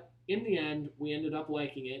 But in the end, we ended up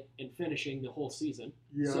liking it and finishing the whole season.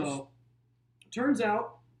 Yes. So, turns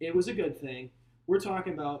out it was a good thing. We're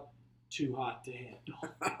talking about Too Hot to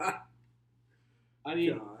Handle. I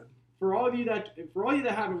mean, God. For all of you that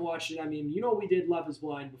haven't watched it, I mean, you know we did Love Is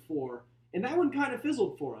Blind before, and that one kind of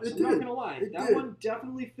fizzled for us. I'm not gonna lie, that one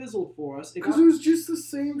definitely fizzled for us. Because it was just the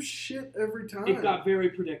same shit every time. It got very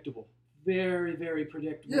predictable, very very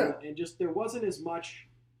predictable, yeah. And just there wasn't as much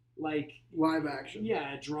like live action,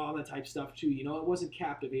 drama type stuff too. You know, it wasn't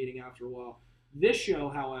captivating after a while. This show,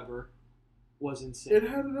 however, was insane. It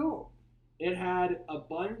had it all. It had a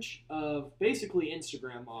bunch of basically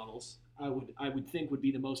Instagram models. I would think would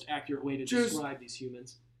be the most accurate way to describe these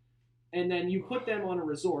humans. And then you put them on a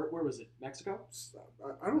resort. Where was it? Mexico?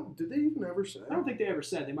 Did they even ever say? I don't think they ever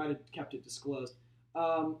said. They might have kept it disclosed.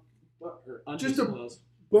 Or undisclosed. Just a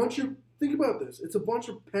bunch of. Think about this. It's a bunch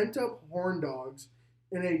of pent up horn dogs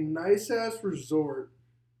in a nice ass resort.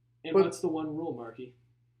 And what's the one rule, Marky?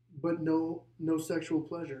 But no sexual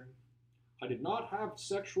pleasure. I did not have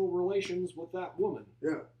sexual relations with that woman.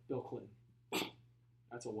 Yeah. Bill Clinton.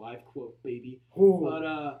 That's a live quote, baby. Oh.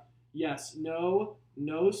 But yes, no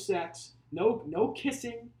sex, no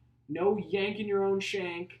kissing, no yanking your own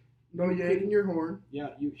shank. No yanking your horn. Yeah,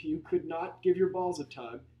 you could not give your balls a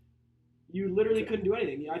tug. You literally couldn't do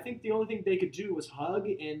anything. I think the only thing they could do was hug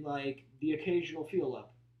and like the occasional feel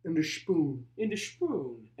up. And the spoon.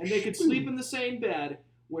 And they could sleep in the same bed,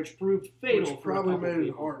 which proved fatal. Which probably made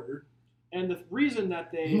it harder. And the reason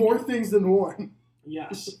that they more things than one.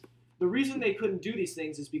 Yes. The reason they couldn't do these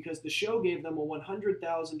things is because the show gave them a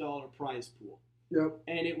 $100,000 prize pool. Yep.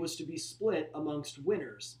 And it was to be split amongst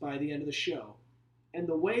winners by the end of the show. And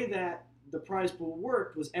the way that the prize pool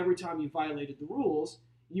worked was every time you violated the rules,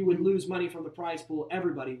 you would lose money from the prize pool.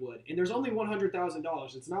 Everybody would. And there's only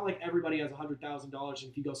 $100,000. It's not like everybody has $100,000 and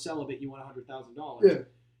if you go celibate, you win $100,000. Yeah.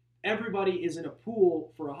 Everybody is in a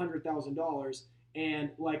pool for $100,000. And,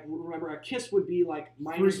 like, remember, a kiss would be, like,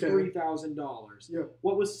 minus $3,000. Yeah.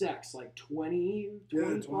 What was sex? Like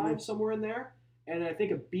 25, somewhere in there? And I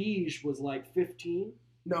think a beige was, like, 15.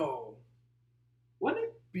 No. Wasn't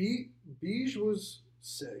it? Beige was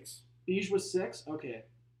 6. Beige was 6? Okay.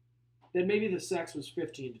 Then maybe the sex was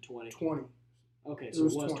 15 to 20. 20. Okay, so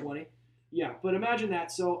it was 20. Yeah, but imagine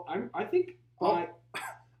that. So I think by...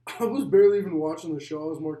 I was barely even watching the show. I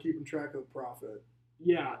was more keeping track of the profit.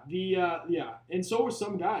 Yeah, and so were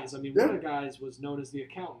some guys. I mean, one of the guys was known as the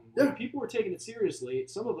accountant. When people were taking it seriously.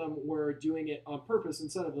 Some of them were doing it on purpose,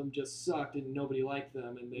 and some of them just sucked and nobody liked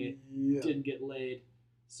them, and they didn't get laid,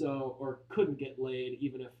 or couldn't get laid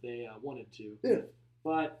even if they wanted to. Yeah.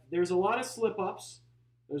 But there's a lot of slip-ups.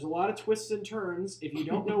 There's a lot of twists and turns. If you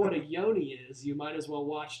don't know what a yoni is, you might as well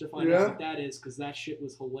watch to find out what that is, because that shit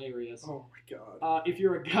was hilarious. Oh my god. If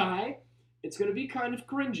you're a guy, it's going to be kind of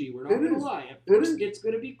cringy. We're not going to lie. At first, it's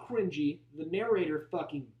going to be cringy. The narrator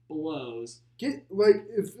fucking blows. If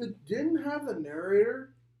it didn't have the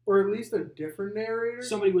narrator, or at least a different narrator,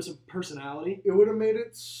 somebody with some personality, it would have made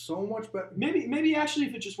it so much better. Maybe actually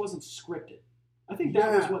if it just wasn't scripted. I think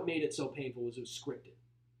that was what made it so painful, was it was scripted.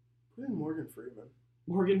 Put in Morgan Freeman.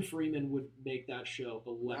 Morgan Freeman would make that show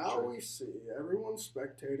electric. Now we see everyone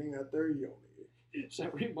spectating at their yoni. It's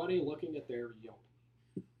everybody looking at their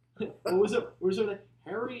yoni. What was it? What was it?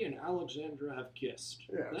 Harry and Alexandra have kissed.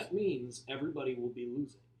 Yes. That means everybody will be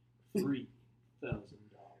losing $3,000.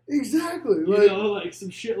 Exactly. You know, like some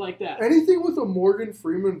shit like that. Anything with a Morgan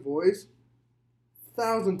Freeman voice,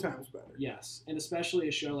 1,000 times better. Yes, and especially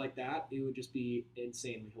a show like that, it would just be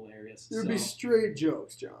insanely hilarious. It would be straight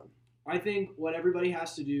jokes, John. I think what everybody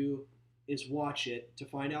has to do is watch it to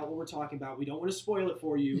find out what we're talking about. We don't want to spoil it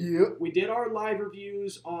for you. Yep. We did our live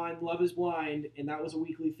reviews on Love is Blind, and that was a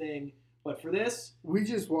weekly thing. But for this, we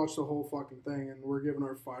just watched the whole fucking thing, and we're giving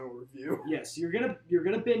our final review. Yes, you're gonna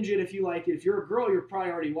binge it if you like it. If you're a girl, you've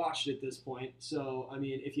probably already watched it at this point. So I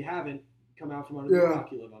mean, if you haven't, come out from under the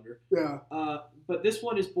rock you live under. Yeah. But this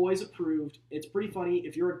one is boys approved. It's pretty funny.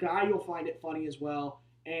 If you're a guy, you'll find it funny as well.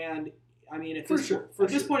 And I mean, at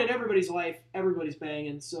this point in everybody's life, everybody's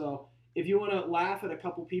banging. So if you want to laugh at a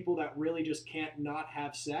couple people that really just can't not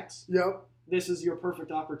have sex, yep, this is your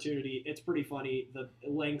perfect opportunity. It's pretty funny, the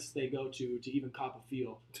lengths they go to even cop a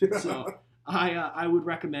feel. So I would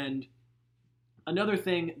recommend. Another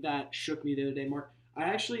thing that shook me the other day, Mark, I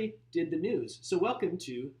actually did the news. So welcome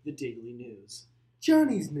to the Daily News.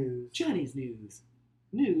 Johnny's News. Johnny's News.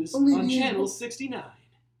 News only on Channel 69.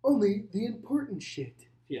 Only the important shit.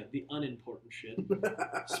 Yeah, the unimportant shit.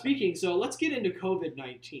 Speaking, so let's get into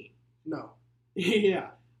COVID-19. No.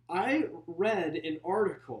 Yeah. I read an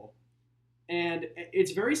article, and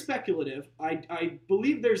it's very speculative. I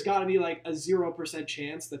believe there's got to be like a 0%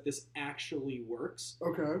 chance that this actually works.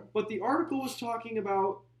 Okay. But the article was talking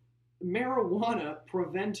about marijuana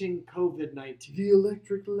preventing COVID-19. The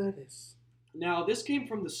electric lettuce. Now, this came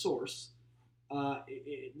from The Source,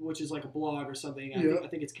 which is like a blog or something. I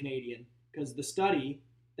think it's Canadian, because the study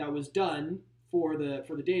that was done for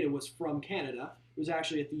the data was from Canada. It was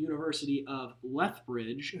actually at the University of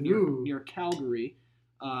Lethbridge near Calgary,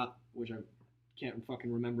 which I can't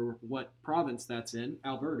fucking remember what province that's in.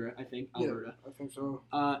 Alberta, I think. Alberta. Yeah, I think so.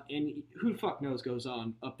 And who the fuck knows goes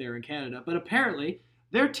on up there in Canada. But apparently,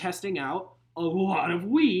 they're testing out a lot of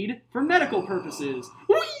weed for medical purposes.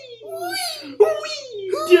 Weed!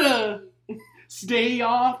 Stay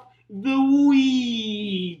off the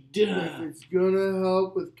weed. If it's gonna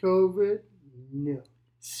help with COVID, no.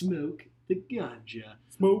 Smoke the ganja.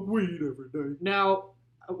 Smoke weed every day. Now,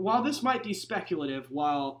 while this might be speculative,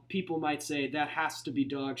 while people might say that has to be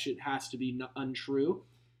dog shit, has to be untrue,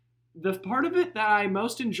 the part of it that I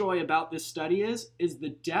most enjoy about this study is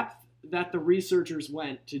the depth that the researchers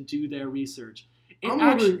went to do their research. I'm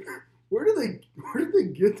wondering, where did they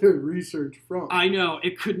get their research from? I know,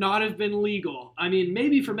 it could not have been legal. I mean,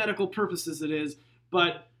 maybe for medical purposes it is,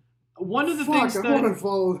 but one of the things that I want to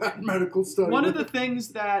follow that medical study. One of the things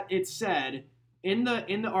that it said in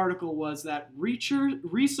the article was that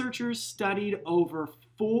researchers studied over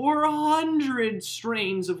 400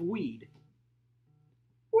 strains of weed.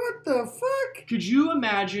 What the fuck? Could you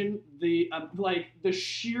imagine the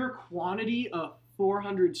sheer quantity of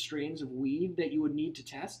 400 strains of weed that you would need to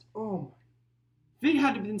test? Oh my! They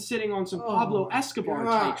had to have been sitting on some Pablo Escobar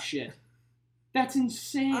type shit. That's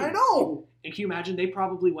insane. I know. And can you imagine? They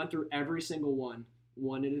probably went through every single one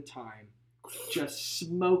at a time, just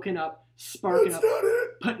smoking up, sparking up,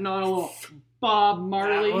 putting on a little Bob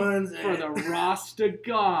Marley for the Rasta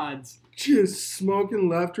gods. Just smoking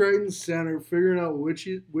left, right, and center, figuring out which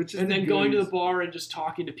is and then going to the bar and just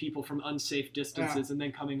talking to people from unsafe distances, and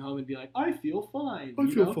then coming home and be like, I feel fine. I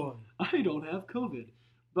feel fine. I don't have COVID.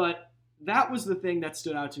 But that was the thing that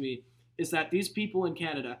stood out to me, is that these people in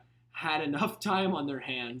Canada had enough time on their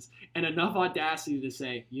hands and enough audacity to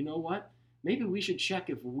say, you know what? Maybe we should check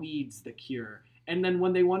if weed's the cure. And then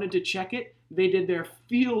when they wanted to check it, they did their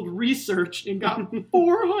field research and got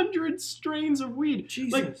 400 strains of weed.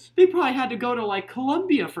 Jesus. Like, they probably had to go to, like,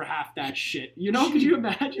 Colombia for half that shit. You know? Could you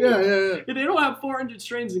imagine? Yeah. If they don't have 400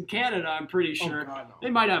 strains in Canada, I'm pretty sure. Oh, God, no. They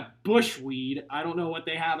might have bush weed. I don't know what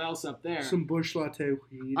they have else up there. Some bush latte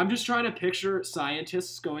weed. I'm just trying to picture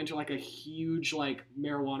scientists going to, like, a huge, like,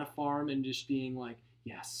 marijuana farm and just being like,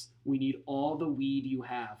 yes, we need all the weed you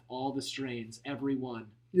have, all the strains, every one.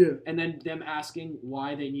 Yeah. And then them asking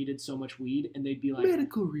why they needed so much weed, and they'd be like,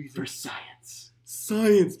 medical reasons. For science.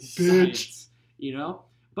 Science, bitch. Science, you know?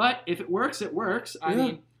 But if it works, it works. I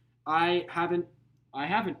mean, I haven't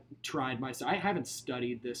tried myself. I haven't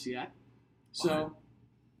studied this yet. So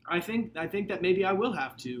I think that maybe I will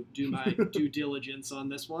have to do my due diligence on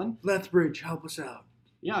this one. Lethbridge, help us out.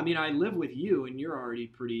 Yeah, I mean, I live with you, and you're already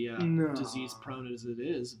pretty disease-prone as it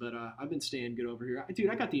is, but I've been staying good over here. Dude,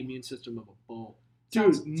 I got the immune system of a bull.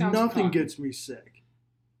 Dude, nothing gets me sick.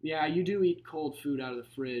 Yeah, you do eat cold food out of the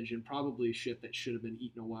fridge and probably shit that should have been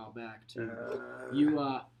eaten a while back too.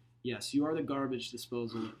 Yes, you are the garbage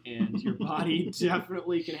disposal, and your body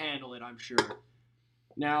definitely can handle it, I'm sure.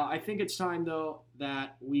 Now, I think it's time, though,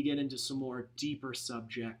 that we get into some more deeper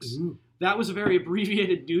subjects. Ooh. That was a very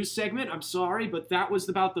abbreviated news segment. I'm sorry, but that was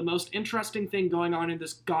about the most interesting thing going on in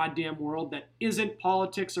this goddamn world that isn't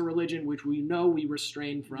politics or religion, which we know we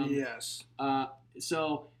restrain from. Yes.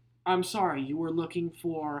 So, I'm sorry, you were looking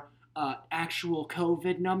for actual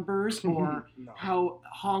COVID numbers or No. how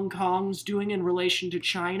Hong Kong's doing in relation to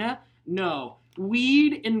China? No.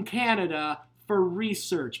 Weed in Canada for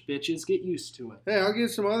research, bitches. Get used to it. Hey, I'll get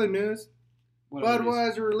some other news. What other news?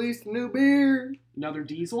 Budweiser released a new beer. Another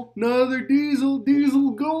diesel? Another diesel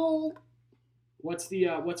gold. What's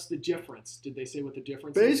the difference? Did they say what the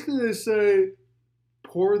difference Basically, they say,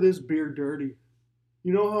 pour this beer dirty.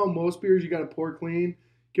 You know how most beers you gotta pour clean?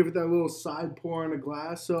 Give it that little side pour on a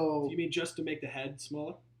glass. So you mean just to make the head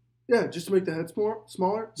smaller? Yeah, just to make the head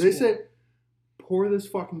smaller. They say, pour this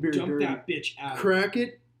fucking beer Dump dirty. that bitch out. Crack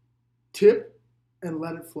it, tip, and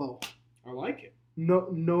let it flow. I like it.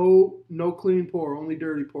 No clean pour, only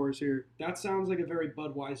dirty pours here. That sounds like a very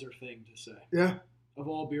Budweiser thing to say. Yeah. Of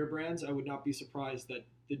all beer brands, I would not be surprised that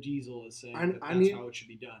the Diesel is saying that's how it should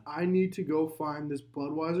be done. I need to go find this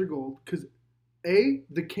Budweiser Gold because A,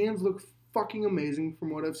 the cans look fucking amazing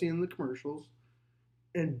from what I've seen in the commercials,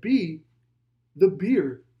 and B, the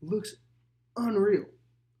beer looks unreal.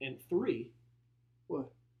 And 3. What?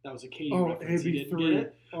 That was a Katie reference. You didn't get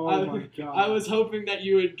it? Oh my god. I was hoping that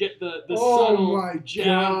you would get the subtle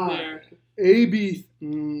jab there. AB.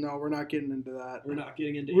 No, we're not getting into that. We're not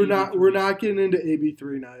getting into. We're not getting into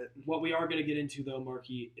AB3 night. What we are going to get into though,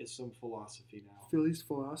 Marky, is some philosophy now. Philly's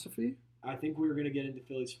philosophy. I think we're going to get into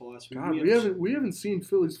Philly's philosophy. God, we haven't seen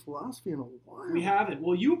Philly's philosophy in a while. We haven't.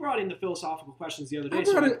 Well, you brought in the philosophical questions the other day,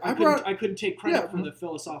 I couldn't take credit for the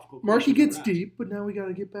philosophical questions. Marky gets deep, but now we got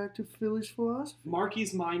to get back to Philly's philosophy.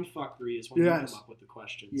 Marky's mindfuckery is when you come up with the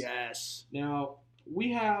questions. Yes. Now,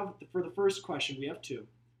 we have, for the first question, we have 2.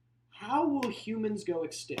 How will humans go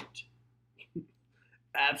extinct?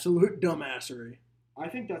 Absolute dumbassery. I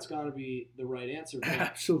think that's got to be the right answer.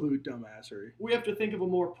 Absolute dumbassery. We have to think of a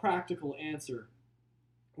more practical answer.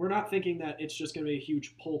 We're not thinking that it's just going to be a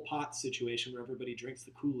huge Pol Pot situation where everybody drinks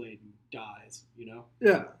the Kool-Aid and dies, you know?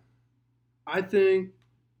 Yeah. I think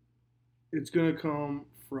it's going to come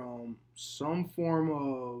from some form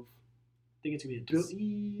of... Think it's going to be a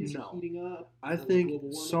disease heating up? I think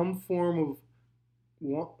some form of...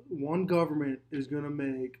 One government is going to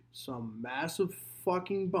make some massive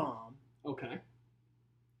fucking bomb. Okay.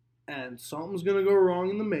 And something's going to go wrong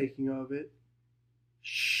in the making of it.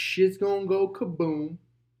 Shit's going to go kaboom.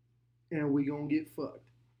 And we going to get fucked.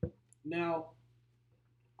 Now,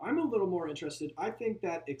 I'm a little more interested. I think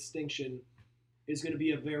that extinction is going to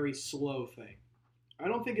be a very slow thing. I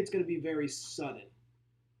don't think it's going to be very sudden.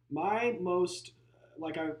 I've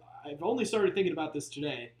only started thinking about this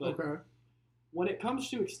today, but when it comes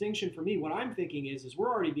to extinction for me, what I'm thinking is we're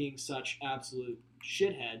already being such absolute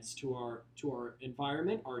shitheads to our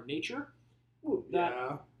environment, our nature,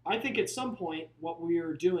 that I think at some point what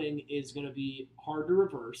we're doing is going to be hard to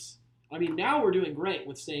reverse. I mean, now we're doing great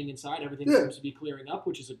with staying inside. Everything seems to be clearing up,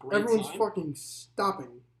 which is a great Everyone's sign. fucking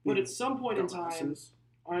stopping. But at some point in time,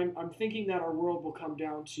 I'm thinking that our world will come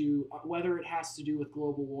down to, whether it has to do with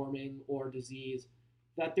global warming or disease,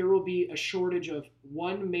 that there will be a shortage of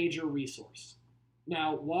one major resource.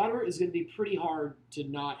 Now, water is going to be pretty hard to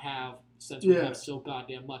not have since we have so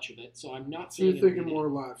goddamn much of it. So I'm not saying... So you're thinking more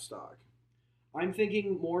livestock. I'm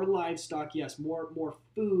thinking more livestock, yes. More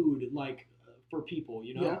food, like, for people,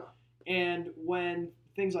 you know? Yeah. And when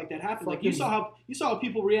things like that happen, like you saw how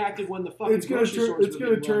people reacted when the fucking grocery stores it's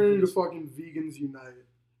going to turn into fucking Vegans Unite.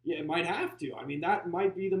 Yeah, it might have to. I mean, that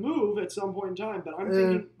might be the move at some point in time. But I'm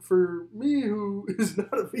thinking, for me, who is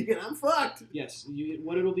not a vegan, I'm fucked. Yes,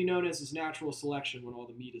 what it'll be known as is natural selection when all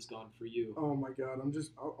the meat is gone for you. Oh my god,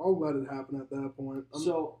 I'll let it happen at that point.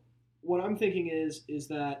 So, what I'm thinking is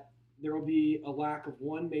that there will be a lack of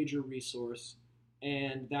one major resource,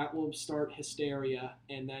 and that will start hysteria,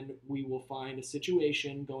 and then we will find a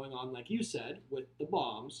situation going on, like you said, with the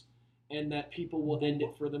bombs, and that people will end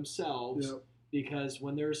it for themselves. Yep. Because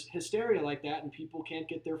when there's hysteria like that and people can't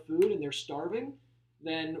get their food and they're starving,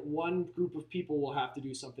 then one group of people will have to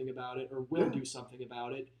do something about it or will do something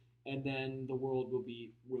about it, and then the world will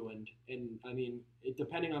be ruined. And, I mean,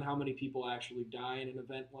 depending on how many people actually die in an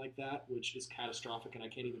event like that, which is catastrophic and I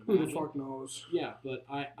can't even imagine. Who the fuck knows? Yeah, but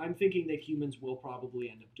I'm thinking that humans will probably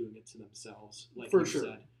end up doing it to themselves, like you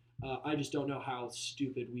said. I just don't know how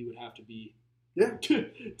stupid we would have to be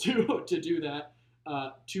to do that.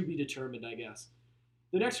 To be determined, I guess.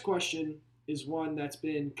 The next question is one that's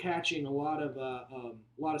been catching a lot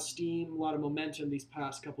of steam, a lot of momentum these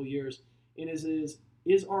past couple years, and is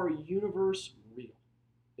our universe real?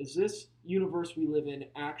 Is this universe we live in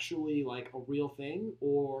actually like a real thing,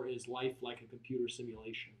 or is life like a computer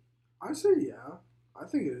simulation? I say yeah. I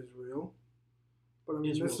think it is real. But I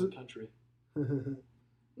mean, Israel's this is a country.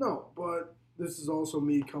 no, but this is also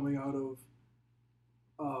me coming out of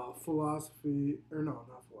philosophy, or no,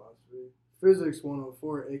 not philosophy, physics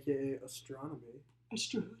 104, aka astronomy.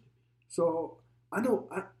 Astronomy. So I know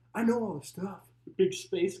all the stuff. Big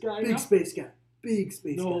space guy. Big space guy. Big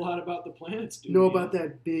space guy. Know a lot about the planets, dude. Know about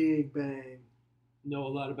that Big Bang. Know a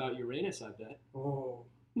lot about Uranus, I bet. Oh.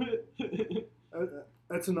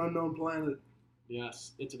 That's an unknown planet.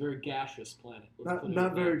 Yes, it's a very gaseous planet.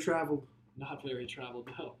 Not very traveled. Not very traveled,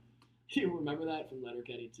 no. You remember that from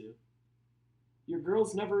Letterkenny, too? Your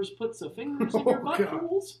girls never puts a fingers in your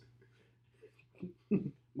buttholes.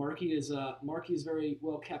 Marky is very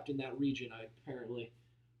well kept in that region, apparently.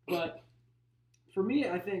 But for me,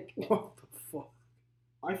 I think... What the fuck?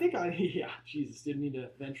 Jesus, didn't mean to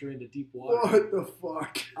venture into deep water. What the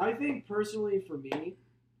fuck? I think, personally, for me,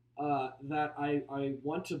 that I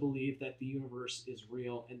want to believe that the universe is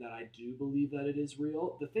real and that I do believe that it is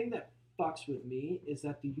real. The thing that fucks with me is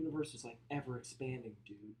that the universe is like ever expanding,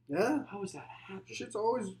 dude. Yeah. How is that happening? Shit's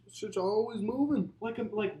always moving.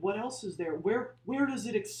 Like what else is there? Where does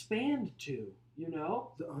it expand to? You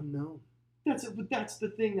know? The unknown. That's the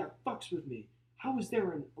thing that fucks with me. How is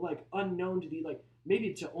there an like unknown to be like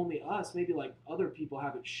maybe to only us? Maybe like other people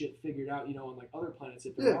have it shit figured out, you know, on like other planets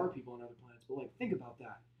if there are people on other planets. But like think about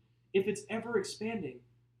that. If it's ever expanding,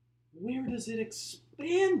 where does it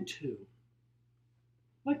expand to?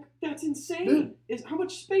 Like, that's insane. Yeah. How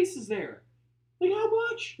much space is there? Like, how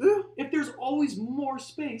much? Yeah. If there's always more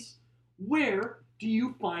space, where do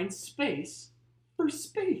you find space for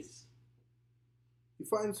space? You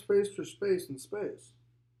find space for space in space.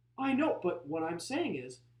 I know, but what I'm saying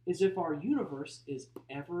is if our universe is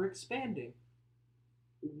ever expanding,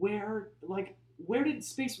 where did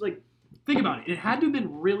space, like, think about it. It had to have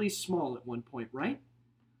been really small at one point, right?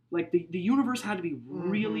 Like, the universe had to be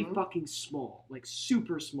really fucking small. Like,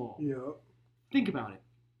 super small. Yeah. Think about it.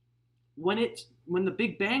 When the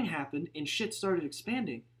Big Bang happened and shit started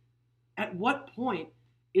expanding, at what point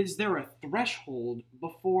is there a threshold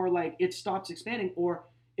before, like, it stops expanding? Or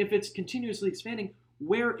if it's continuously expanding,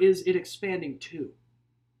 where is it expanding to?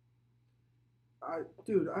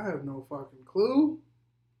 Dude, I have no fucking clue.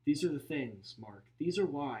 These are the things, Mark. These are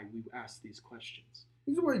why we ask these questions.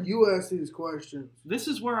 These are why you ask these questions. This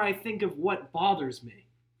is where I think of what bothers me.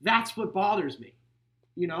 That's what bothers me.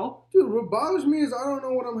 You know? Dude, what bothers me is I don't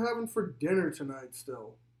know what I'm having for dinner tonight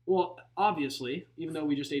still. Well, obviously, even though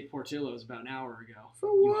we just ate Portillo's about an hour ago. So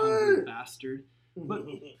you what? hungry bastard.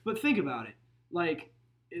 But think about it. Like,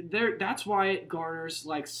 that's why it garners,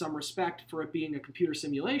 like, some respect for it being a computer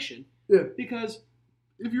simulation. Yeah. Because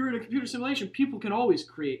if you're in a computer simulation, people can always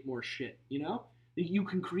create more shit, you know? You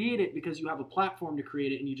can create it because you have a platform to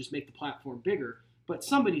create it and you just make the platform bigger, but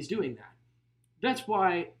somebody's doing that. That's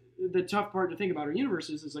why the tough part to think about our universe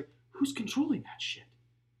is like, who's controlling that shit?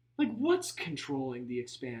 Like, what's controlling the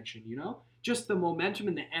expansion, you know? Just the momentum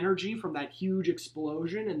and the energy from that huge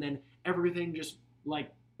explosion and then everything just,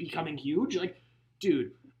 like, becoming huge? Like,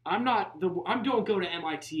 dude, I don't go to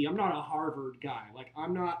MIT. I'm not a Harvard guy. Like,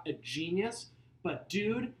 I'm not a genius, but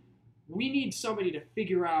dude, we need somebody to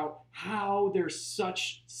figure out how there's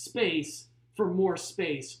such space for more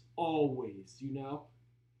space always, you know?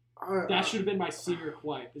 That should have been my senior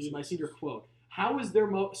quote. How is there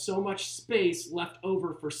so much space left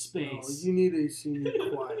over for space? No, you need a senior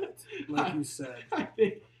quiet, like you said.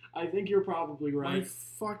 I think you're probably right. My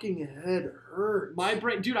fucking head hurts. My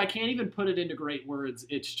brain, dude, I can't even put it into great words.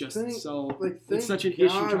 It's just it's such an God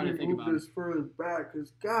issue trying to think about it. This further back,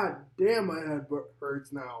 because god damn, my head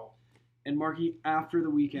hurts now. And Marky, after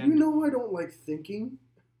the weekend, you know I don't like thinking.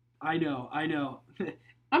 I know.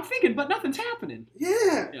 I'm thinking, but nothing's happening.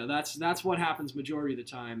 Yeah. Yeah, that's what happens majority of the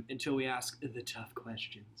time until we ask the tough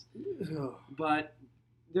questions. Ugh. But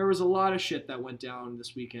there was a lot of shit that went down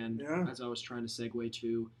this weekend, Yeah. as I was trying to segue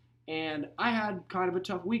to. And I had kind of a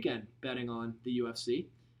tough weekend betting on the UFC.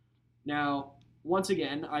 Now, once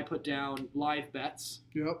again, I put down live bets.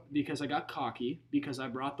 Yep. Because I got cocky, because I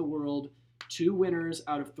brought the world 2 winners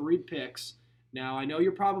out of 3 picks. Now, I know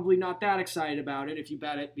you're probably not that excited about it if you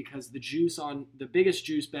bet it, because the biggest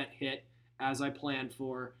juice bet hit, as I planned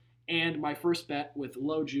for, and my first bet with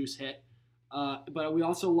low juice hit. But we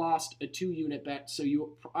also lost a 2-unit bet, so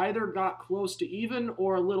you either got close to even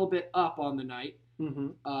or a little bit up on the night.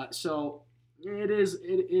 Mm-hmm. So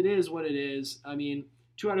It is what it is. I mean,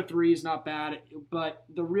 2 out of 3 is not bad, but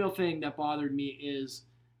the real thing that bothered me is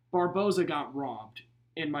Barboza got robbed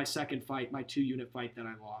in my second fight, my 2-unit fight that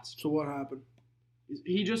I lost. So what happened?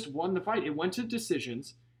 He just won the fight. It went to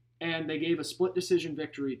decisions, and they gave a split decision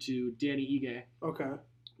victory to Danny Ige. Okay.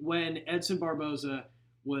 When Edson Barboza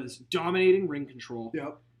was dominating ring control.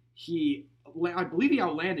 Yep. I believe he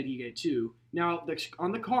outlanded Ige too. Now,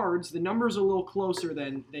 on the cards, the number's a little closer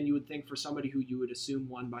than you would think for somebody who you would assume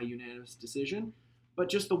won by unanimous decision. But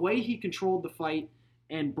just the way he controlled the fight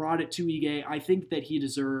and brought it to Ige, I think that he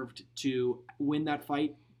deserved to win that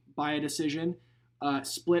fight by a decision.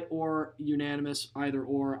 Split or unanimous, either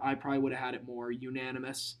or. I probably would have had it more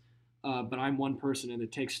unanimous. But I'm one person, and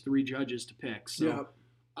it takes 3 judges to pick. So Yep.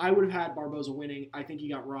 I would have had Barboza winning. I think he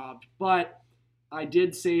got robbed. But I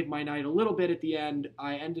did save my night a little bit at the end.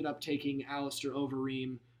 I ended up taking Alistair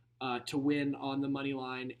Overeem to win on the money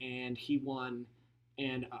line, and he won.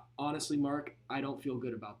 And honestly, Mark, I don't feel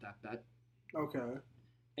good about that bet. Okay.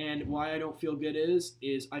 And why I don't feel good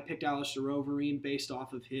is I picked Alistair Overeem based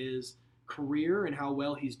off of his career and how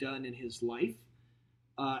well he's done in his life.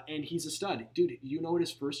 And he's a stud. Dude, you know what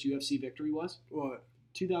his first UFC victory was? What?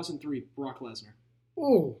 2003, Brock Lesnar.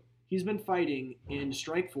 Oh. He's been fighting in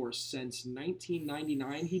Strikeforce since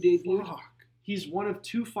 1999. He debuted. Fuck. He's one of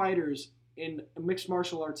 2 fighters in mixed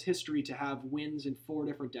martial arts history to have wins in 4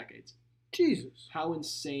 different decades. Jesus. How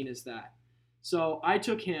insane is that? So I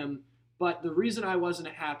took him, but the reason I wasn't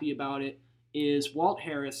happy about it is Walt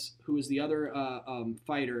Harris, who is the other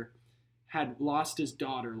fighter, had lost his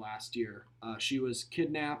daughter last year. She was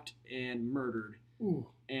kidnapped and murdered. Ooh.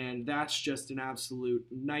 And that's just an absolute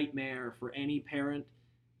nightmare for any parent.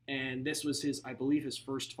 And this was I believe his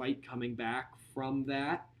first fight coming back from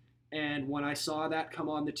that. And when I saw that come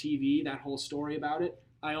on the TV, that whole story about it,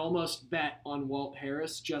 I almost bet on Walt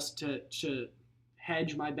Harris just to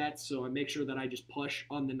hedge my bets, so I make sure that I just push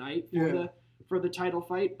on the night for the title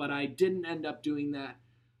fight. But I didn't end up doing that.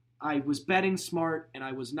 I was betting smart, and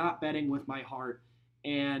I was not betting with my heart.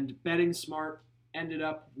 And betting smart ended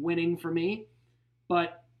up winning for me.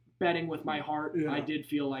 But betting with my heart, I did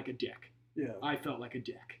feel like a dick. Yeah. I felt like a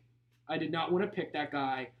dick. I did not want to pick that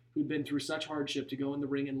guy who'd been through such hardship to go in the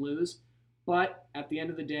ring and lose. But at the end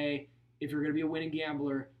of the day, if you're going to be a winning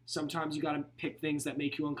gambler, sometimes you got to pick things that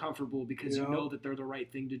make you uncomfortable because you know that they're the right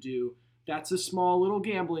thing to do. That's a small little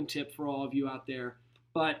gambling tip for all of you out there.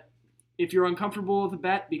 But if you're uncomfortable with a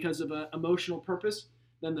bet because of an emotional purpose,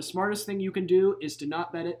 then the smartest thing you can do is to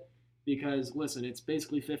not bet it. Because, listen, it's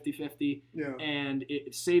basically 50-50, and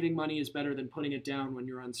saving money is better than putting it down when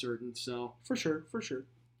you're uncertain. So For sure.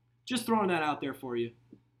 just throwing that out there for you.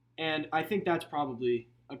 And I think that's probably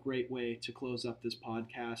a great way to close up this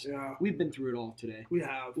podcast. Yeah. We've been through it all today. We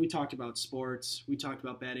have. We talked about sports. We talked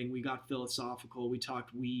about betting. We got philosophical. We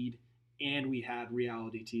talked weed. And we had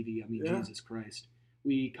reality TV. I mean, Jesus Christ.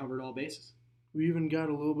 We covered all bases. We even got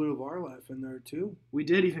a little bit of our life in there, too. We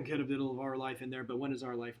did even get a bit of our life in there, but when is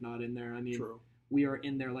our life not in there? I mean, True. We are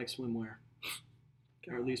in there like swimwear.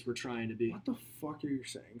 Or at least we're trying to be. What the fuck are you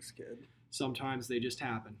saying, Skid? Sometimes they just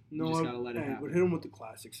happen. No, you just gotta let it happen. But hit him with the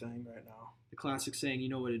classic saying right now. The classic saying, you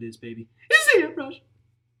know what it is, baby. It's the airbrush.